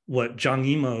what Zhang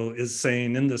Yimou is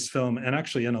saying in this film, and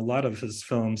actually in a lot of his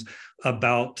films,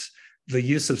 about the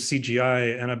use of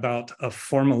CGI and about a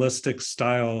formalistic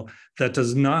style that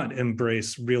does not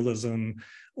embrace realism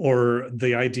or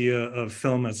the idea of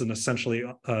film as an essentially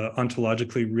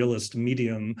ontologically realist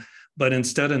medium, but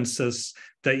instead insists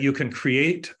that you can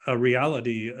create a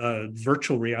reality, a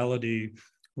virtual reality,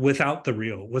 without the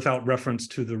real, without reference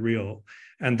to the real.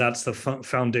 And that's the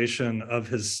foundation of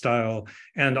his style.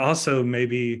 And also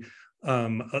maybe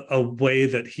a way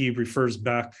that he refers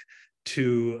back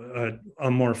to a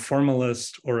more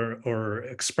formalist or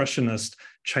expressionist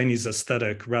Chinese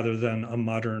aesthetic rather than a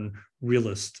modern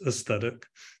realist aesthetic.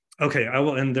 Okay, I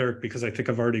will end there because I think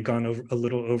I've already gone over a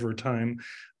little over time,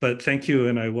 but thank you,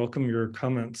 and I welcome your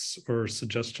comments or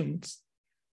suggestions.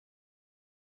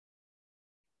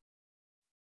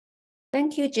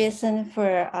 Thank you, Jason,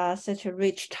 for such a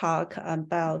rich talk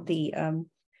about the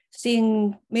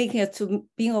making us to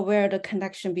being aware of the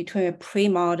connection between a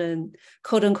pre-modern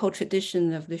quote-unquote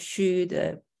tradition of the Shu,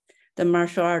 the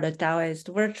martial art, the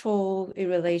Daoist virtual in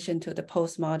relation to the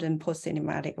postmodern,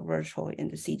 post-cinematic virtual in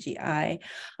the CGI.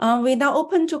 We now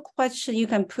open to question. You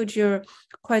can put your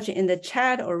question in the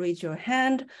chat or raise your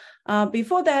hand.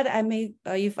 Before that,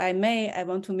 if I may, I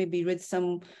want to maybe read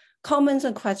some comments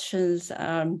and questions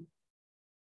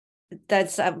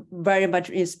that's very much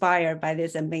inspired by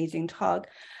this amazing talk.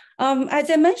 As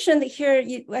I mentioned here,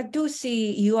 I do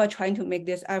see you are trying to make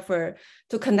this effort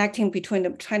to connecting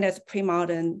between China's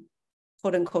pre-modern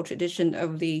quote-unquote tradition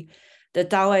of the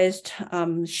Daoist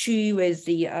Shu with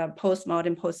the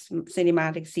postmodern,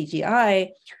 post-cinematic CGI.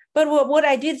 But what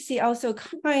I did see also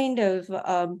kind of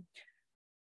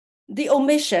the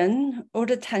omission or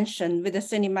the tension with the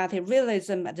cinematic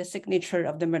realism at the signature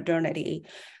of the modernity.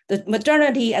 The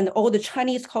modernity and all the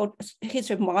Chinese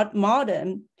history of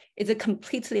modern is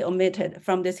completely omitted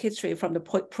from this history, from the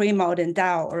pre-modern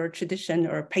Dao or tradition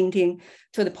or painting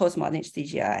to the postmodern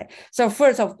CGI. So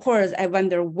first, of course, I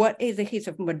wonder what is the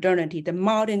history of modernity, the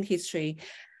modern history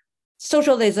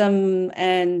socialism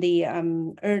and the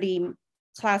early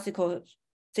classical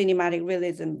cinematic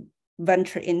realism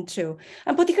venture into.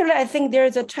 And particularly, I think there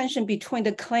is a tension between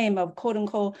the claim of quote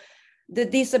unquote, the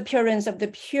disappearance of the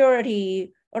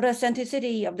purity or the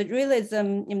authenticity of the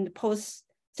realism in the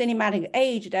post-cinematic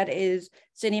age, that is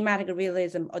cinematic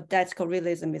realism or classical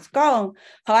realism is gone.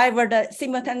 However, the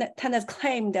simultaneous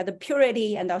claim that the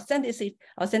purity and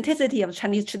authenticity of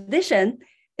Chinese tradition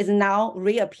is now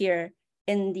reappear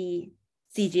in the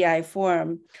CGI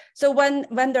form. So one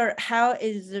wonder how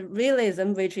is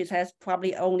realism, which has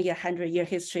probably only 100-year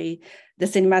history, the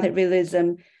cinematic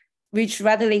realism, which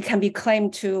readily can be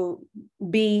claimed to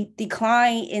be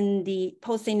decline in the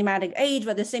post-cinematic age,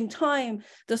 but at the same time,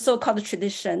 the so-called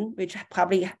tradition, which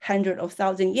probably 100 or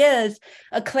 1,000 years,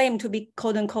 are claimed to be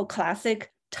quote-unquote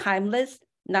classic, timeless,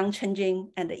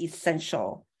 non-changing, and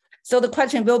essential. So the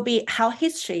question will be how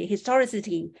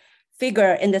historicity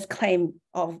figure in this claim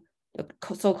of the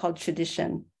so-called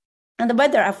tradition. And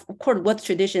whether, of course, what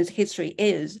tradition's history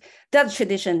is, that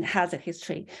tradition has a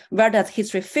history. Where does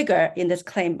history figure in this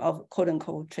claim of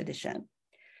quote-unquote tradition?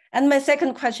 And my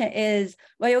second question is,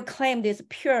 when you claim this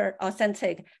pure,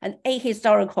 authentic, and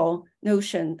ahistorical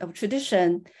notion of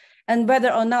tradition, and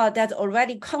whether or not that's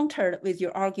already countered with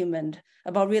your argument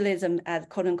about realism as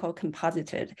quote-unquote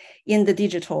composited in the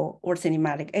digital or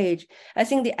cinematic age. I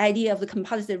think the idea of the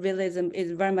composited realism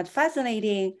is very much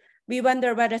fascinating. We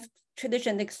wonder whether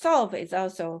tradition itself is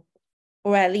also,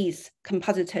 or at least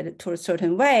composited to a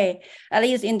certain way, at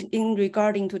least in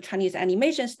regarding to Chinese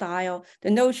animation style, the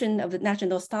notion of the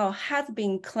national style has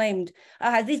been claimed,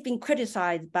 has been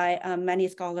criticized by many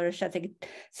scholars,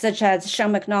 such as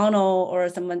Sean McDonald or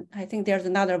someone, I think there's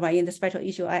another one in the special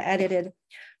issue I edited.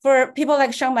 For people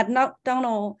like Sean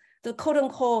McDonald, the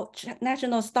quote-unquote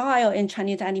national style in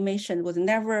Chinese animation was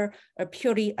never a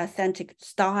purely authentic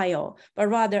style, but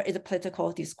rather is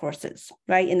political discourses,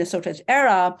 right? In the socialist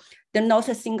era, there's not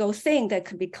a single thing that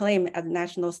could be claimed as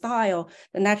national style.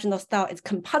 The national style is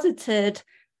composited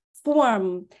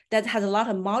form that has a lot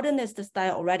of modernist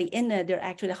style already in it. There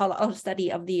actually a lot of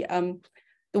study of the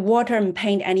water and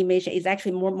paint animation is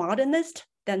actually more modernist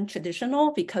than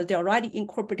traditional because they're already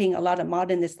incorporating a lot of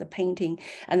modernist painting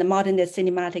and the modernist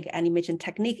cinematic animation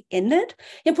technique in it.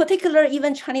 In particular,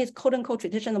 even Chinese quote-unquote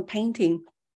traditional painting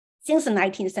since the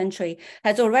 19th century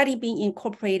has already been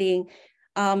incorporating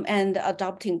and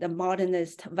adopting the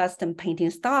modernist Western painting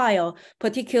style,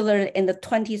 particularly in the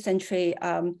 20th century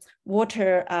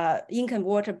ink and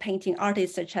water painting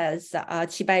artists such as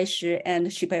Qi Baishi and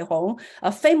Xu Beihong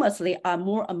famously are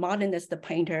more a modernist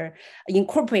painter,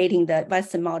 incorporating the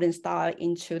Western modern style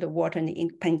into the water and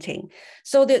ink painting.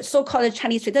 So the so-called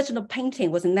Chinese traditional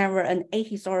painting was never an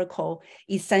ahistorical,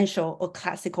 essential, or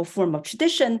classical form of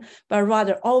tradition, but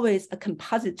rather always a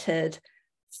composited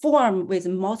form with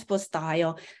multiple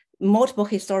style, multiple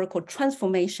historical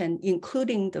transformation,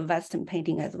 including the Western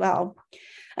painting as well.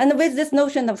 And with this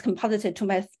notion of composited, to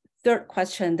my third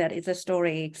question, that is the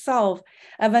story itself,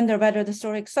 I wonder whether the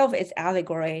story itself is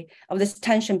allegory of this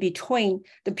tension between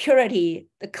the purity,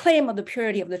 the claim of the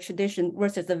purity of the tradition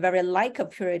versus the very lack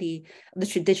of purity of the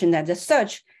tradition as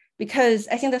such, because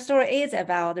I think the story is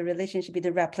about the relationship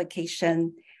between the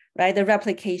replication, right? The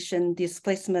replication,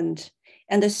 displacement,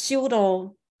 and the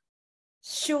pseudo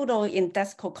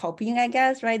indexal copying, I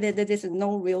guess, right? That this is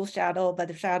no real shadow, but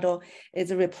the shadow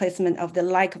is a replacement of the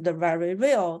like of the very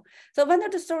real. So whether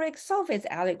the story itself is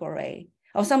allegory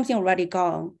or something already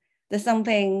gone, there's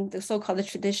something, the so-called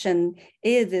tradition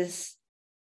is this,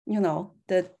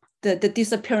 the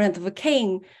disappearance of a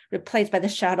king replaced by the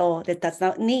shadow that does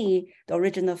not need the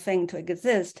original thing to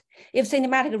exist. If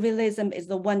cinematic realism is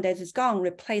the one that is gone,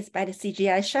 replaced by the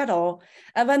CGI shadow,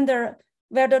 I wonder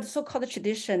whether the so-called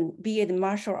tradition, be it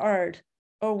martial art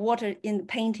or water in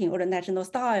painting or the national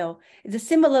style, is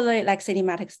similarly like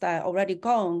cinematic style already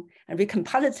gone and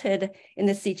recomposited in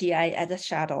the CGI as a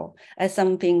shadow, as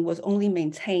something was only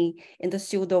maintained in the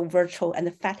pseudo-virtual and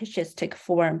the fetishistic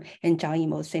form in Zhang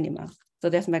Yimou cinema. So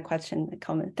that's my question and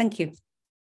comment. Thank you.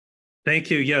 Thank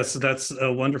you. Yes, that's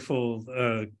a wonderful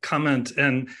comment.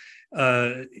 And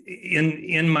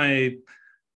in my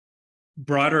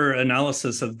broader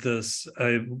analysis of this,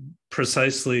 I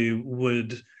precisely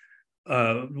would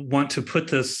want to put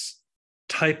this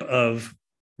type of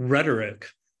rhetoric,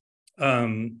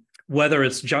 whether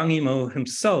it's Zhang Yimou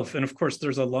himself, and of course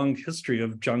there's a long history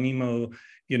of Zhang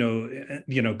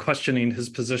Yimou, questioning his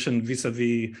position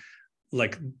vis-a-vis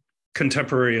like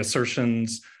contemporary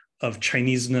assertions of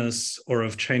Chineseness or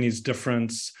of Chinese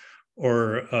difference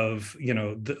or of,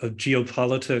 of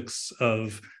geopolitics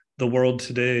of the world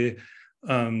today.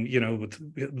 you know,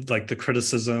 with like the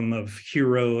criticism of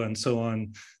hero and so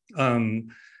on,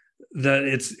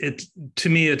 that to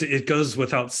me, it goes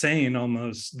without saying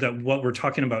almost that what we're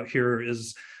talking about here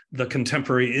is the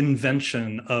contemporary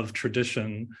invention of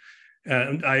tradition.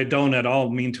 And I don't at all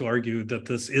mean to argue that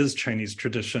this is Chinese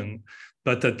tradition,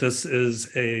 but that this is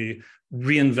a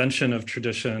reinvention of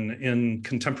tradition in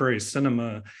contemporary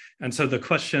cinema. And so the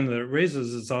question that it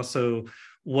raises is also,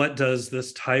 what does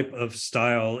this type of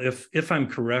style, if I'm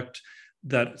correct,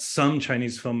 that some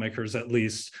Chinese filmmakers, at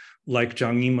least, like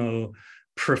Zhang Yimou,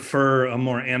 prefer a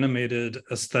more animated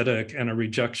aesthetic and a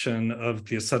rejection of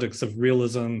the aesthetics of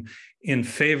realism in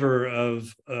favor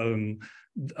of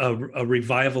a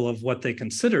revival of what they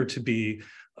consider to be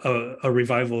a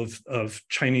revival of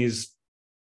Chinese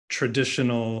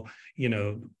traditional, you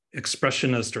know,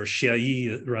 expressionist or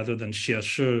xiayi rather than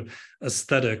xiashi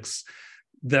aesthetics,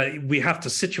 that we have to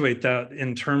situate that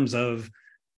in terms of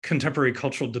contemporary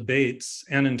cultural debates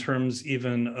and in terms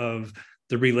even of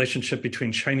the relationship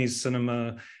between Chinese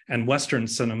cinema and Western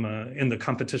cinema in the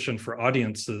competition for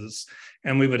audiences.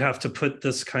 And we would have to put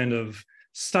this kind of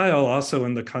style also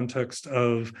in the context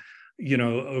of, you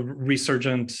know, a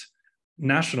resurgent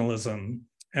nationalism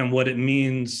and what it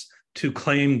means to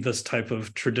claim this type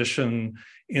of tradition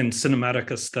in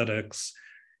cinematic aesthetics,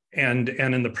 and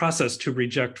in the process to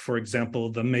reject, for example,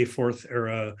 the May 4th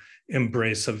era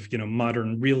embrace of, you know,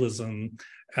 modern realism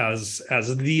as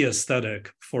the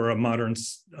aesthetic for a modern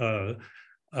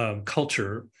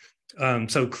culture.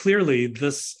 So clearly,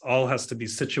 this all has to be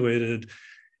situated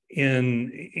in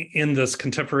this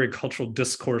contemporary cultural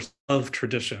discourse of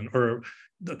tradition, or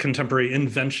the contemporary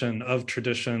invention of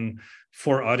tradition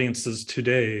for audiences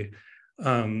today.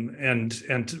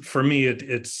 And for me,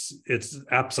 it's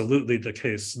absolutely the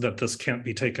case that this can't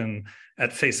be taken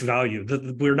at face value.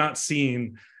 That we're not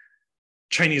seeing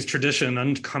Chinese tradition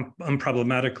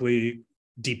unproblematically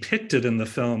depicted in the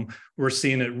film. We're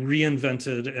seeing it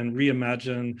reinvented and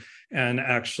reimagined and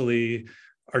actually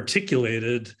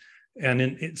articulated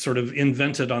and sort of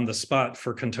invented on the spot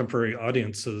for contemporary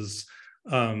audiences.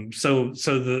 So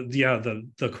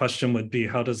the question would be,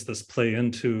 how does this play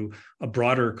into a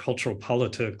broader cultural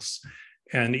politics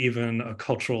and even a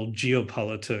cultural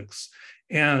geopolitics,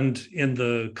 and in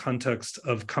the context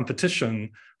of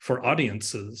competition for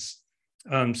audiences?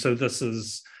 So this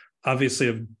is obviously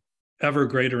of ever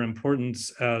greater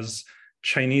importance as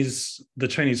the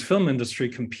Chinese film industry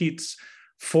competes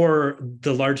for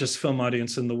the largest film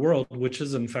audience in the world, which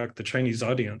is in fact the Chinese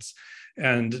audience.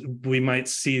 And we might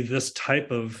see this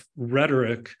type of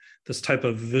rhetoric, this type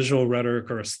of visual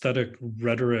rhetoric or aesthetic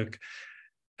rhetoric,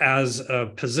 as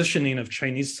a positioning of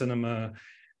Chinese cinema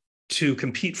to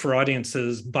compete for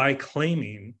audiences by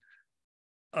claiming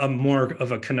a more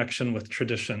of a connection with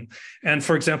tradition. And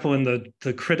for example, in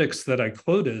the critics that I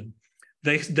quoted,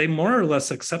 they more or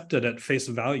less accepted at face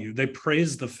value. They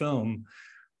praised the film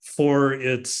for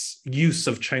its use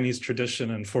of Chinese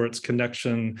tradition and for its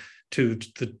connection to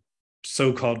the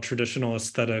so-called traditional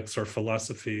aesthetics or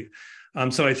philosophy.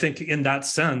 So I think in that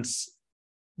sense,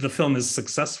 the film is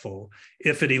successful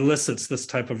if it elicits this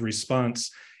type of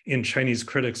response in Chinese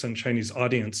critics and Chinese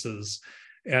audiences,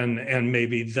 and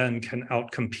maybe then can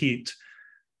outcompete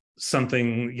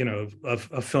something, you know,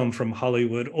 a film from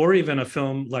Hollywood, or even a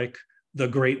film like The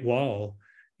Great Wall,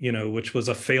 you know, which was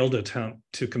a failed attempt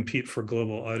to compete for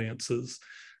global audiences.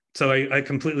 So I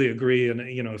completely agree.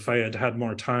 And, you know, if I had had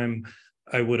more time,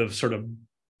 I would have sort of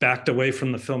backed away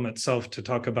from the film itself to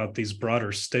talk about these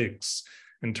broader stakes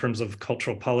in terms of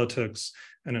cultural politics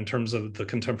and in terms of the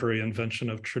contemporary invention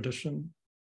of tradition.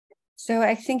 So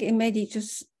I think it maybe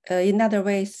just in other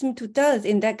ways seem to does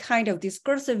in that kind of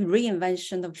discursive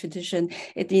reinvention of tradition,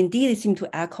 it indeed seemed to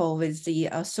echo with the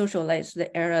socialist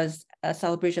era's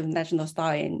celebration of national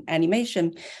style in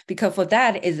animation, because for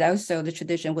that is also the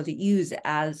tradition was used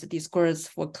as a discourse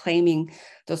for claiming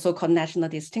the so-called national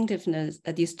distinctiveness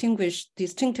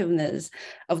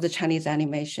of the Chinese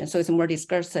animation. So it's more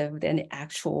discursive than the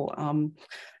actual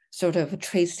sort of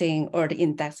tracing or the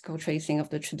indexical tracing of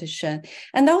the tradition.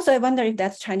 And also I wonder if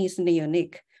that's Chinese-ly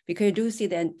unique, because you do see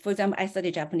that, for example, I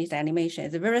study Japanese animation.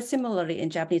 It's very similarly in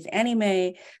Japanese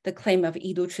anime, the claim of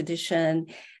Edo tradition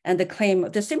and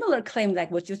the similar claim like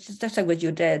what you just like what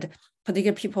you did,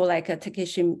 particularly people like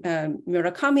Takeshi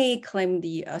Murakami claim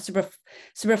the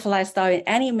Superfly style in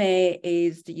anime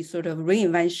is the sort of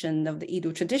reinvention of the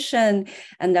Edo tradition.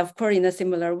 And of course, in a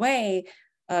similar way,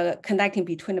 connecting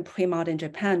between the pre-modern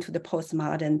Japan to the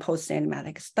postmodern,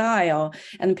 post-cinematic style.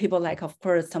 And people like, of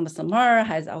course, Thomas Lamar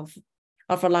has offered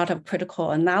a lot of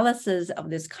critical analysis of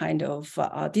this kind of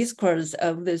discourse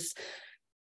of this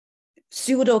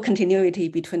pseudo continuity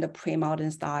between the pre-modern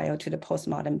style to the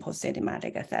postmodern,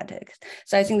 post-cinematic aesthetics.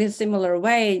 So I think in a similar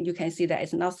way, you can see that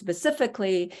it's not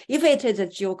specifically, if it is a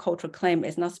geocultural claim,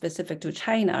 it's not specific to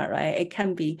China, right? It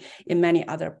can be in many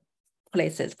other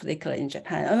places, particularly in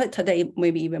Japan, today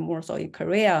maybe even more so in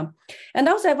Korea. And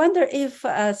also I wonder if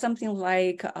something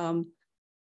like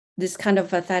this kind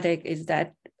of aesthetic is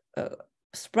that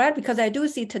spread, because I do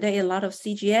see today a lot of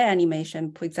CGI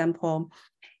animation, for example,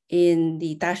 in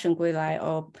the Dashen Guilai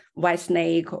or White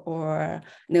Snake or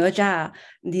Naja,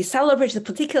 the celebration,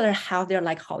 particular how they're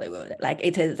like Hollywood, like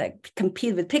it is like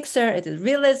compete with Pixar, it is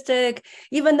realistic,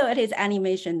 even though it is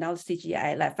animation, not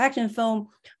CGI live action film,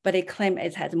 but they claim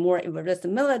it has more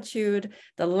verisimilitude,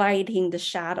 the lighting, the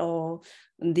shadow,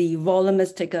 the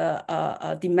volumistic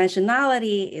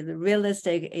dimensionality is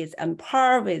realistic, is on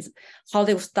par with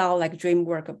Hollywood style like dream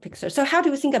work of Pixar. So how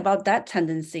do you think about that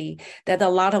tendency that a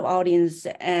lot of audience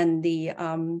and the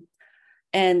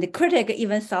critic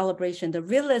even celebration the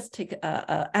realistic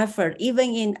effort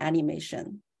even in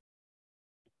animation?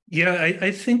 Yeah,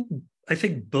 I think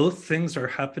both things are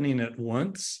happening at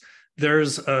once.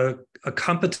 There's a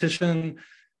competition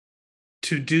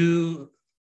to do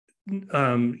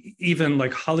even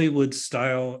like Hollywood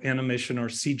style animation or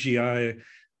CGI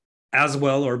as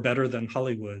well or better than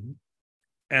Hollywood.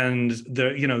 And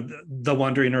the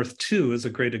Wandering Earth 2 is a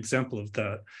great example of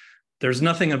that. There's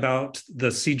nothing about the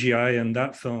CGI in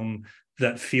that film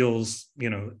that feels,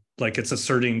 like it's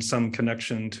asserting some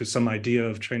connection to some idea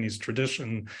of Chinese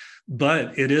tradition,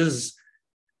 but it is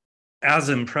as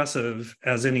impressive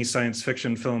as any science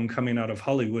fiction film coming out of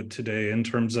Hollywood today in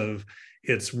terms of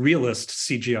its realist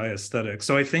CGI aesthetic.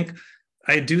 So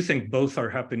I do think both are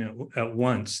happening at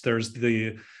once. There's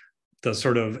the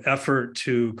sort of effort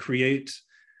to create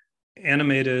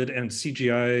animated and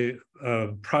CGI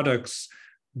products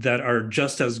that are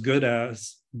just as good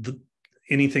as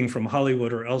anything from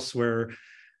Hollywood or elsewhere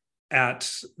at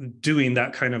doing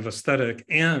that kind of aesthetic.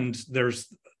 And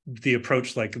there's the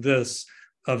approach like this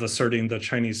of asserting the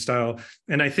Chinese style.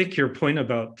 And I think your point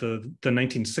about the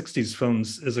 1960s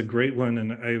films is a great one.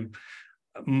 And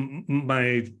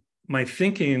my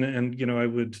thinking, and I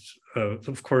would,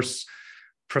 of course,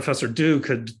 Professor Du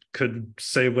could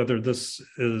say whether this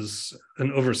is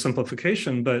an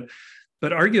oversimplification,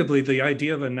 but arguably the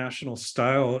idea of a national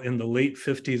style in the late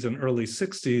 50s and early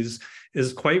 60s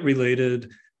is quite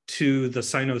related to the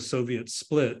Sino-Soviet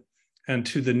split and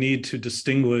to the need to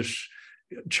distinguish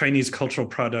Chinese cultural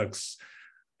products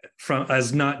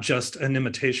as not just an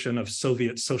imitation of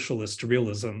Soviet socialist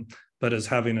realism, but as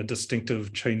having a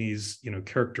distinctive Chinese,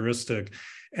 characteristic.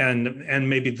 And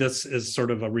maybe this is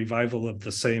sort of a revival of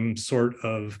the same sort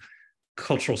of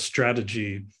cultural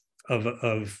strategy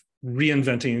of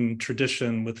reinventing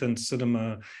tradition within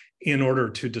cinema in order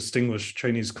to distinguish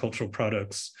Chinese cultural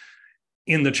products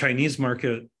in the Chinese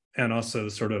market and also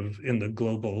sort of in the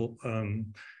global,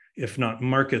 if not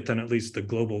market, then at least the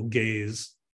global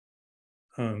gaze.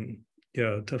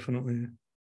 Yeah, definitely.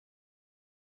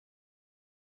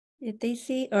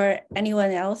 Daisy or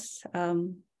anyone else,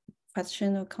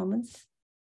 question or comments?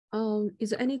 Is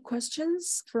there any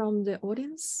questions from the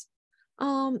audience?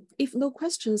 If no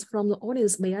questions from the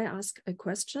audience, may I ask a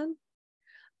question?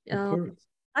 Of course.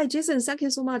 Hi, Jason, thank you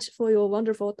so much for your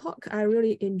wonderful talk. I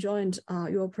really enjoyed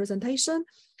your presentation.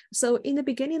 So in the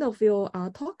beginning of your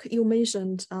talk, you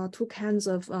mentioned two kinds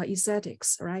of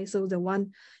aesthetics, right? So the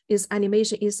one is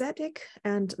animation aesthetic,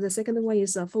 and the second one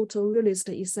is a photorealist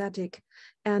aesthetic.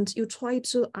 And you try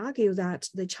to argue that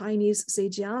the Chinese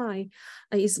CGI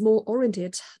is more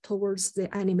oriented towards the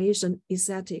animation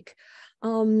aesthetic.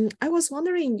 I was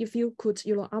wondering if you could,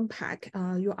 unpack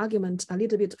your argument a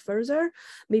little bit further,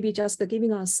 maybe just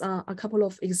giving us a couple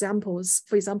of examples,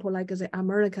 for example, like the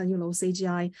American,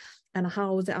 CGI, and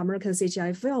how the American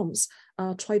CGI films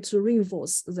try to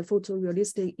reinforce the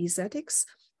photorealistic aesthetics.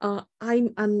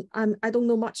 I don't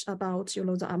know much about,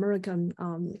 the American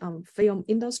film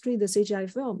industry, the CGI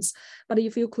films, but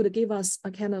if you could give us a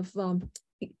kind of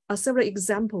several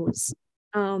examples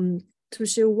to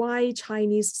show why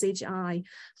Chinese CGI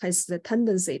has the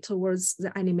tendency towards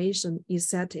the animation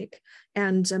aesthetic.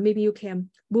 And maybe you can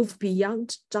move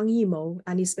beyond Zhang Yimou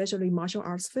and especially martial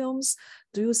arts films.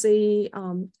 Do you see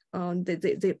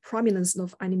the prominence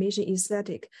of animation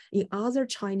aesthetic in other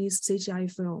Chinese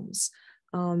CGI films?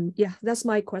 Yeah, that's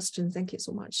my question. Thank you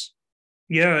so much.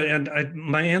 Yeah, and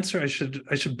my answer, I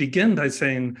should begin by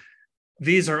saying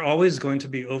these are always going to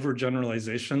be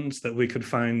overgeneralizations that we could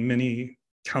find many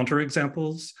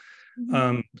counterexamples.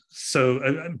 Mm-hmm.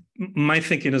 So my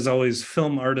thinking is always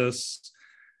film artists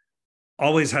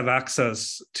always have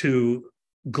access to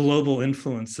global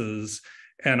influences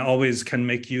and always can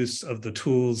make use of the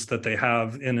tools that they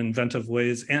have in inventive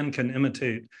ways and can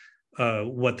imitate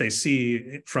what they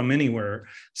see from anywhere.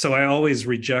 So I always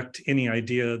reject any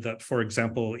idea that, for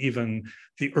example, even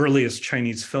the earliest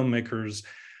Chinese filmmakers,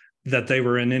 that they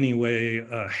were in any way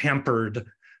hampered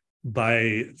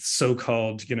by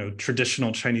so-called,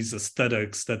 traditional Chinese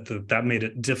aesthetics, that made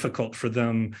it difficult for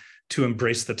them to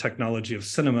embrace the technology of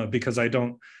cinema, because I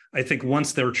think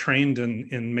once they're trained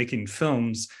in making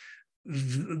films,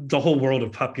 the whole world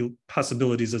of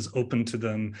possibilities is open to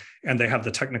them, and they have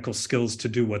the technical skills to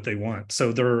do what they want.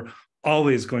 So there are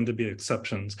always going to be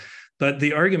exceptions. But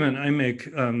the argument I make,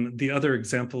 the other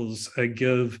examples I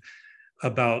give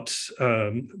about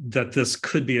that this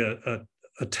could be a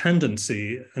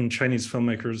tendency in Chinese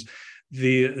filmmakers,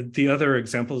 the other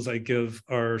examples I give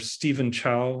are Stephen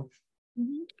Chow,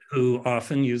 who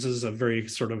often uses a very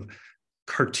sort of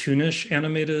cartoonish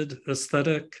animated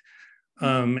aesthetic.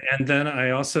 And then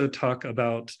I also talk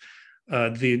about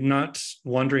the not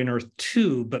Wandering Earth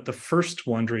 2, but the first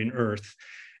Wandering Earth.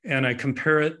 And I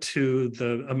compare it to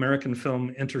the American film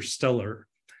Interstellar.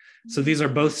 So these are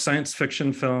both science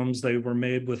fiction films. They were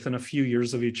made within a few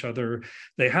years of each other.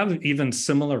 They have even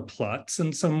similar plots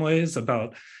in some ways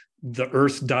about the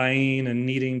Earth dying and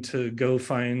needing to go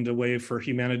find a way for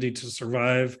humanity to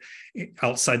survive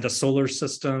outside the solar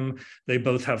system. They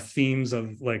both have themes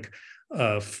of like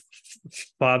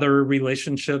father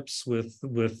relationships with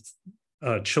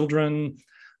children.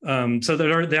 So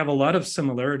they have a lot of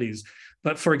similarities.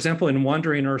 But for example, in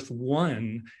Wandering Earth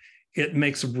 1, it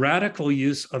makes radical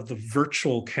use of the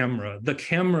virtual camera. The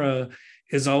camera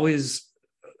is always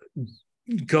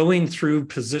going through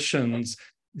positions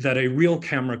that a real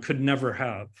camera could never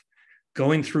have,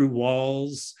 going through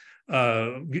walls.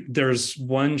 There's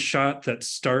one shot that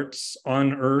starts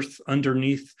on Earth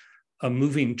underneath a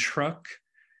moving truck,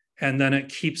 and then it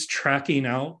keeps tracking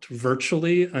out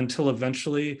virtually until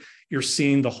eventually you're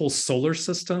seeing the whole solar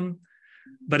system,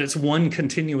 but it's one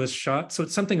continuous shot. So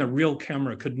it's something a real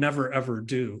camera could never, ever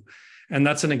do. And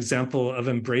that's an example of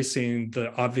embracing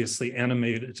the obviously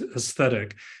animated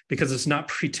aesthetic, because it's not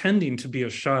pretending to be a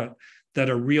shot that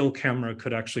a real camera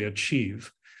could actually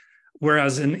achieve.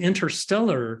 Whereas in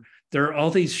Interstellar, there are all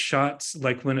these shots,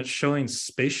 like when it's showing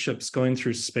spaceships going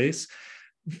through space,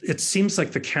 it seems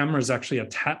like the camera is actually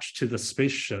attached to the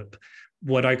spaceship,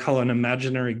 what I call an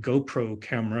imaginary GoPro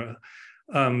camera,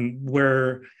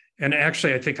 and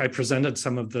actually I think I presented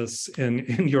some of this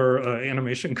in your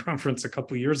animation conference a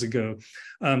couple of years ago.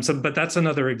 But that's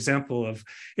another example of,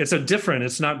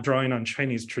 it's not drawing on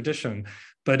Chinese tradition,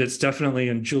 but it's definitely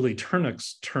in Julie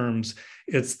Turnick's terms,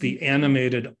 it's the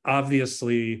animated,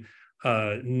 obviously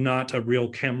not a real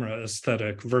camera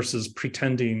aesthetic versus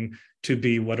pretending to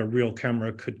be what a real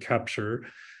camera could capture.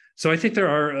 So I think there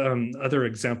are other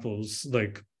examples,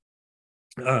 like,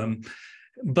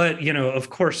 but of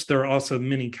course, there are also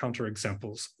many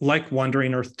counterexamples, like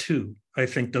Wandering Earth 2, I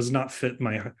think does not fit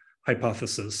my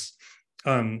hypothesis.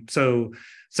 So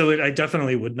I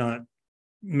definitely would not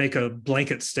make a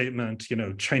blanket statement,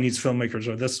 Chinese filmmakers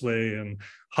are this way and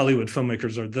Hollywood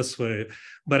filmmakers are this way,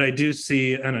 but I do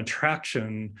see an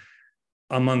attraction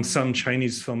among some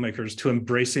Chinese filmmakers to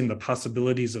embracing the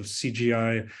possibilities of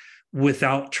CGI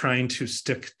without trying to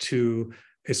stick to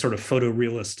a sort of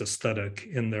photorealist aesthetic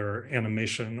in their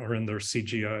animation or in their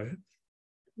CGI.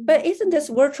 But isn't this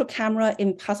virtual camera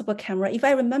impossible camera? If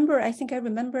I remember, I think I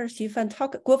remember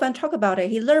Guofan talk about it.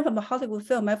 He learned from a Hollywood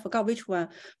film, I forgot which one,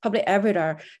 probably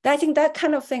Avatar. I think that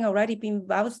kind of thing already been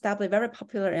well established, very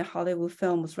popular in Hollywood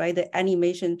films, right? The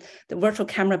animation, the virtual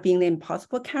camera being the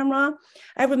impossible camera.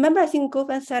 I remember, I think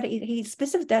Guofan said he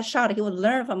specific that shot he would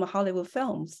learn from Hollywood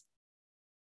films.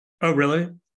 Oh, really?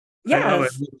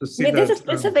 Yes. This is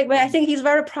specific, but I think he's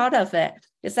very proud of it.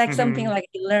 It's like something like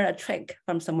he learned a trick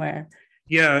from somewhere.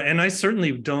 Yeah, and I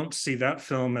certainly don't see that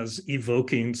film as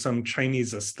evoking some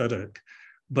Chinese aesthetic,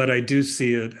 but I do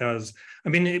see it as,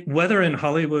 whether in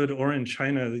Hollywood or in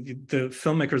China, the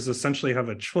filmmakers essentially have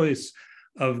a choice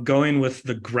of going with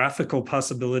the graphical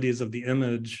possibilities of the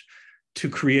image to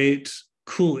create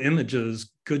cool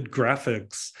images, good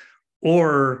graphics,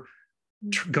 or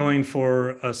going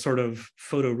for a sort of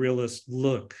photorealist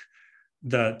look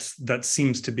that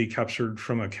seems to be captured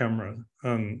from a camera.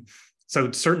 So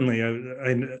certainly,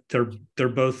 they're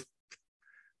both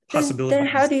possibilities. Then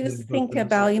how do you think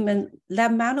about even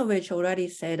Lev Manovich already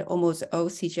said almost all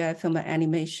CGI film and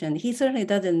animation? He certainly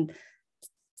doesn't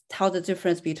tell the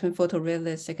difference between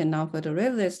photorealistic and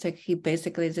non-photorealistic. He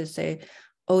basically just say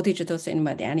all digital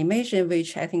cinema, the animation,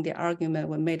 which I think the argument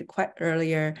was made quite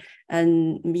earlier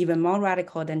and even more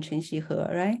radical than Chen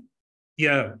Xihe, right?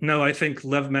 Yeah, no, I think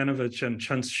Lev Manovich and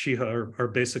Chen Shihe are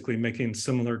basically making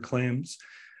similar claims.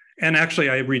 And actually,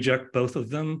 I reject both of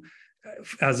them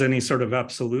as any sort of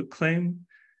absolute claim,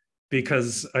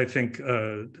 because I think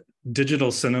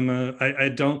digital cinema, I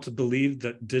don't believe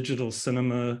that digital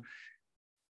cinema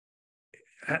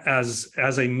as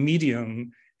a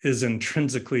medium is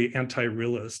intrinsically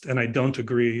anti-realist. And I don't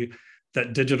agree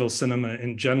that digital cinema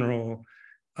in general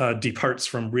departs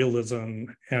from realism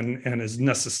and is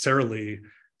necessarily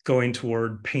going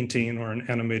toward painting or an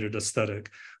animated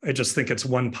aesthetic. I just think it's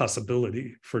one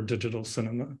possibility for digital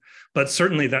cinema. But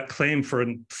certainly that claim for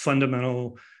a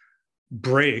fundamental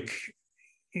break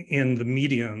in the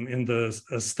medium, in the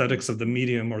aesthetics of the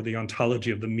medium or the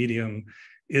ontology of the medium,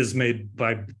 is made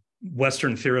by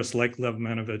Western theorists like Lev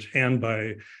Manovich and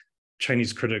by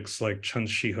Chinese critics like Chen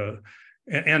Shihe.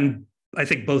 And I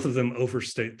think both of them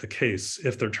overstate the case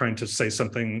if they're trying to say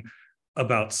something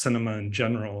about cinema in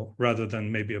general, rather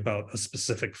than maybe about a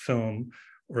specific film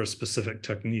or a specific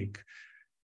technique.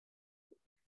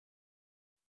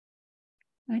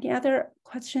 Any other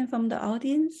question from the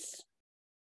audience?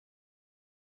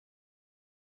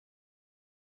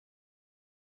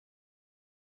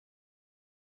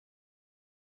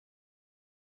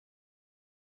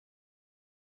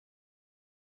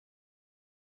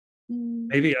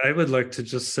 Maybe I would like to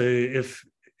just say, if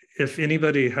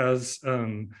anybody has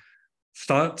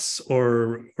thoughts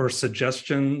or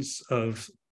suggestions of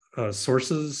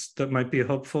sources that might be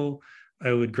helpful,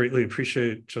 I would greatly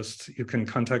appreciate. Just, you can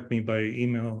contact me by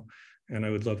email, and I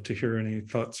would love to hear any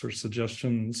thoughts or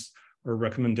suggestions or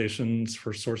recommendations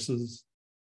for sources.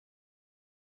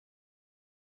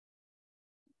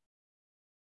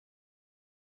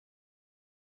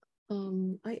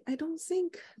 I don't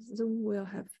think Zoom will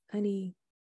have any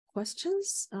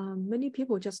questions. Many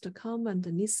people just come and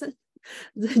listen,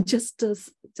 just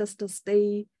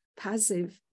stay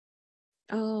passive.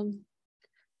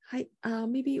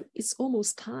 Maybe it's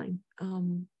almost time.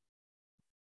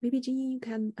 Maybe Jinying, you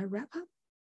can wrap up.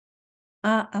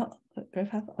 I'll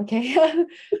wrap up. Okay.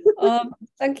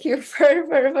 Thank you for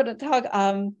the talk.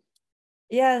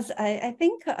 Yes, I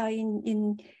think I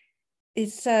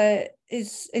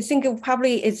think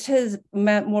probably it is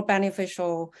more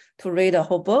beneficial to read the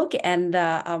whole book, and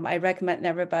I recommend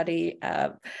everybody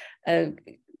got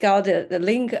the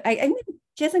link. I mean,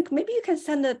 Jason, maybe you can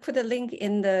put a link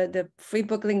in the free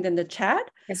book link in the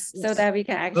chat, so that we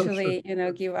can actually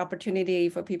give opportunity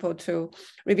for people to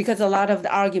read, because a lot of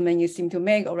the argument you seem to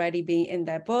make already being in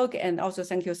that book. And also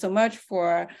thank you so much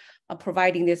for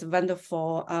providing this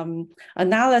wonderful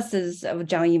analysis of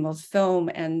Zhang Yimou's film,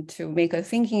 and to make us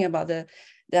thinking about the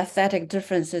aesthetic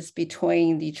differences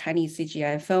between the Chinese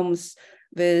CGI films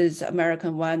with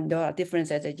American one. There are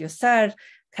differences that you said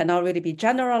cannot really be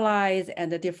generalized, and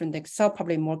the different are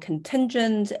probably more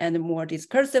contingent and more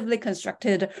discursively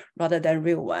constructed rather than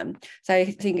real one. So I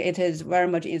think it is very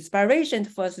much inspiration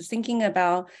for us thinking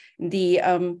about the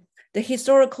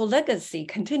historical legacy,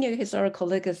 continued historical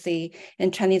legacy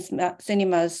in Chinese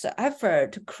cinema's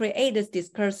effort to create this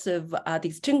discursive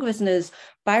distinguishedness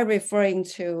by referring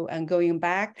to and going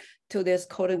back to this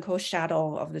quote-unquote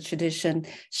shadow of the tradition,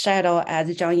 shadow as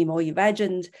Zhang Yimou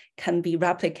imagined can be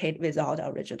replicated without the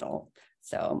original.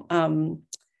 So,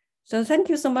 so thank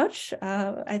you so much.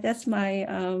 That's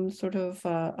my sort of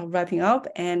wrapping up,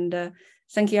 and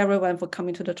thank you everyone for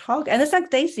coming to the talk. And thank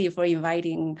Daisy for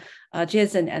inviting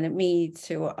Jason and me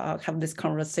to have this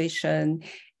conversation.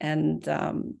 And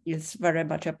it's very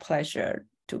much a pleasure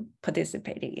to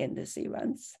participating in this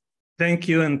event. Thank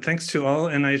you, and thanks to all.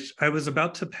 And I was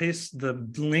about to paste the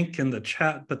link in the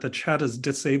chat, but the chat is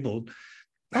disabled.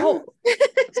 Oh,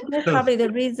 that's probably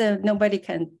the reason nobody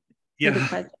can put the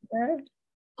question there.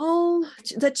 Oh,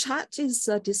 the chat is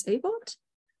disabled?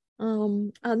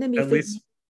 Let me At least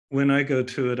when I go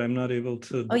to it, I'm not able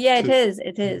to. Oh yeah,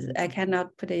 it is. I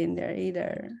cannot put it in there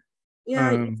either.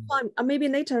 Yeah, it's fine. Maybe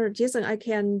later, Jason, I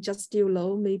can just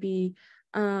maybe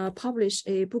publish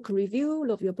a book review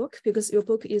of your book, because your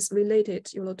book is related,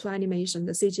 to animation,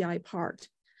 the CGI part.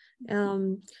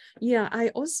 Yeah, I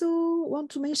also want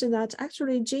to mention that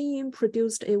actually Jinying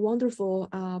produced a wonderful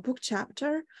book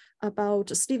chapter about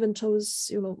Stephen Chou's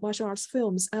martial arts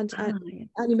films and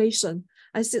animation.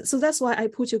 I see, so that's why I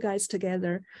put you guys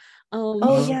together.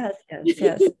 Oh yes.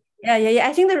 Yeah.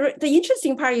 I think the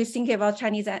interesting part is thinking about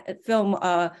Chinese film,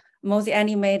 mostly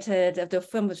animated. The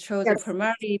film shows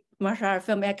primarily martial art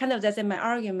film. And kind of that's in my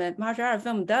argument. Martial art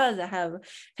film does have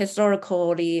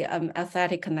historically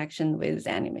aesthetic connection with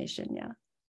animation.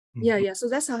 Yeah. So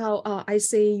that's how I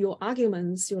say your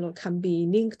arguments, can be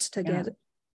linked together.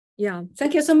 Yeah.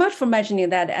 Thank you so much for mentioning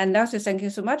that, and also thank you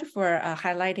so much for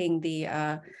highlighting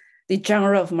the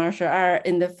genre of martial art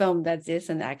in the film that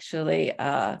Jason actually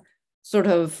sort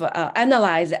of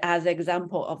analyzed as an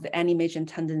example of the animation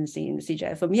tendency in the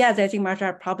CGI film. Yes, I think martial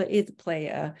art probably is play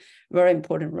a very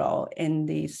important role in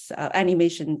this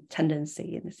animation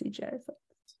tendency in the CGI film.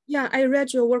 Yeah, I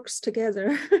read your works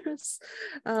together.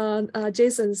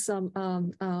 Jason's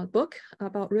book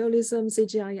about realism,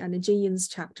 CGI, and Jinying's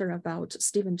chapter about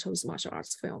Stephen Chou's martial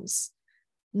arts films.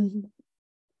 Mm-hmm.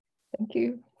 Thank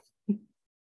you.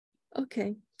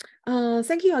 Okay.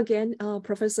 Thank you again,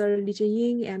 Professor Li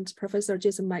Jinying and Professor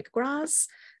Jason McGrath.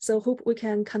 So hope we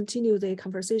can continue the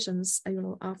conversations,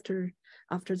 after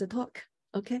the talk.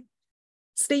 Okay.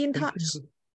 Stay in touch.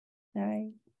 All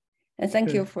right. And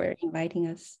thank you for inviting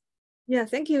us. Yeah,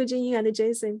 thank you, Jinying and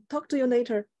Jason. Talk to you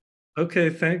later. Okay,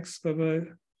 thanks. Bye-bye.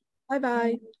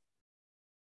 Bye-bye.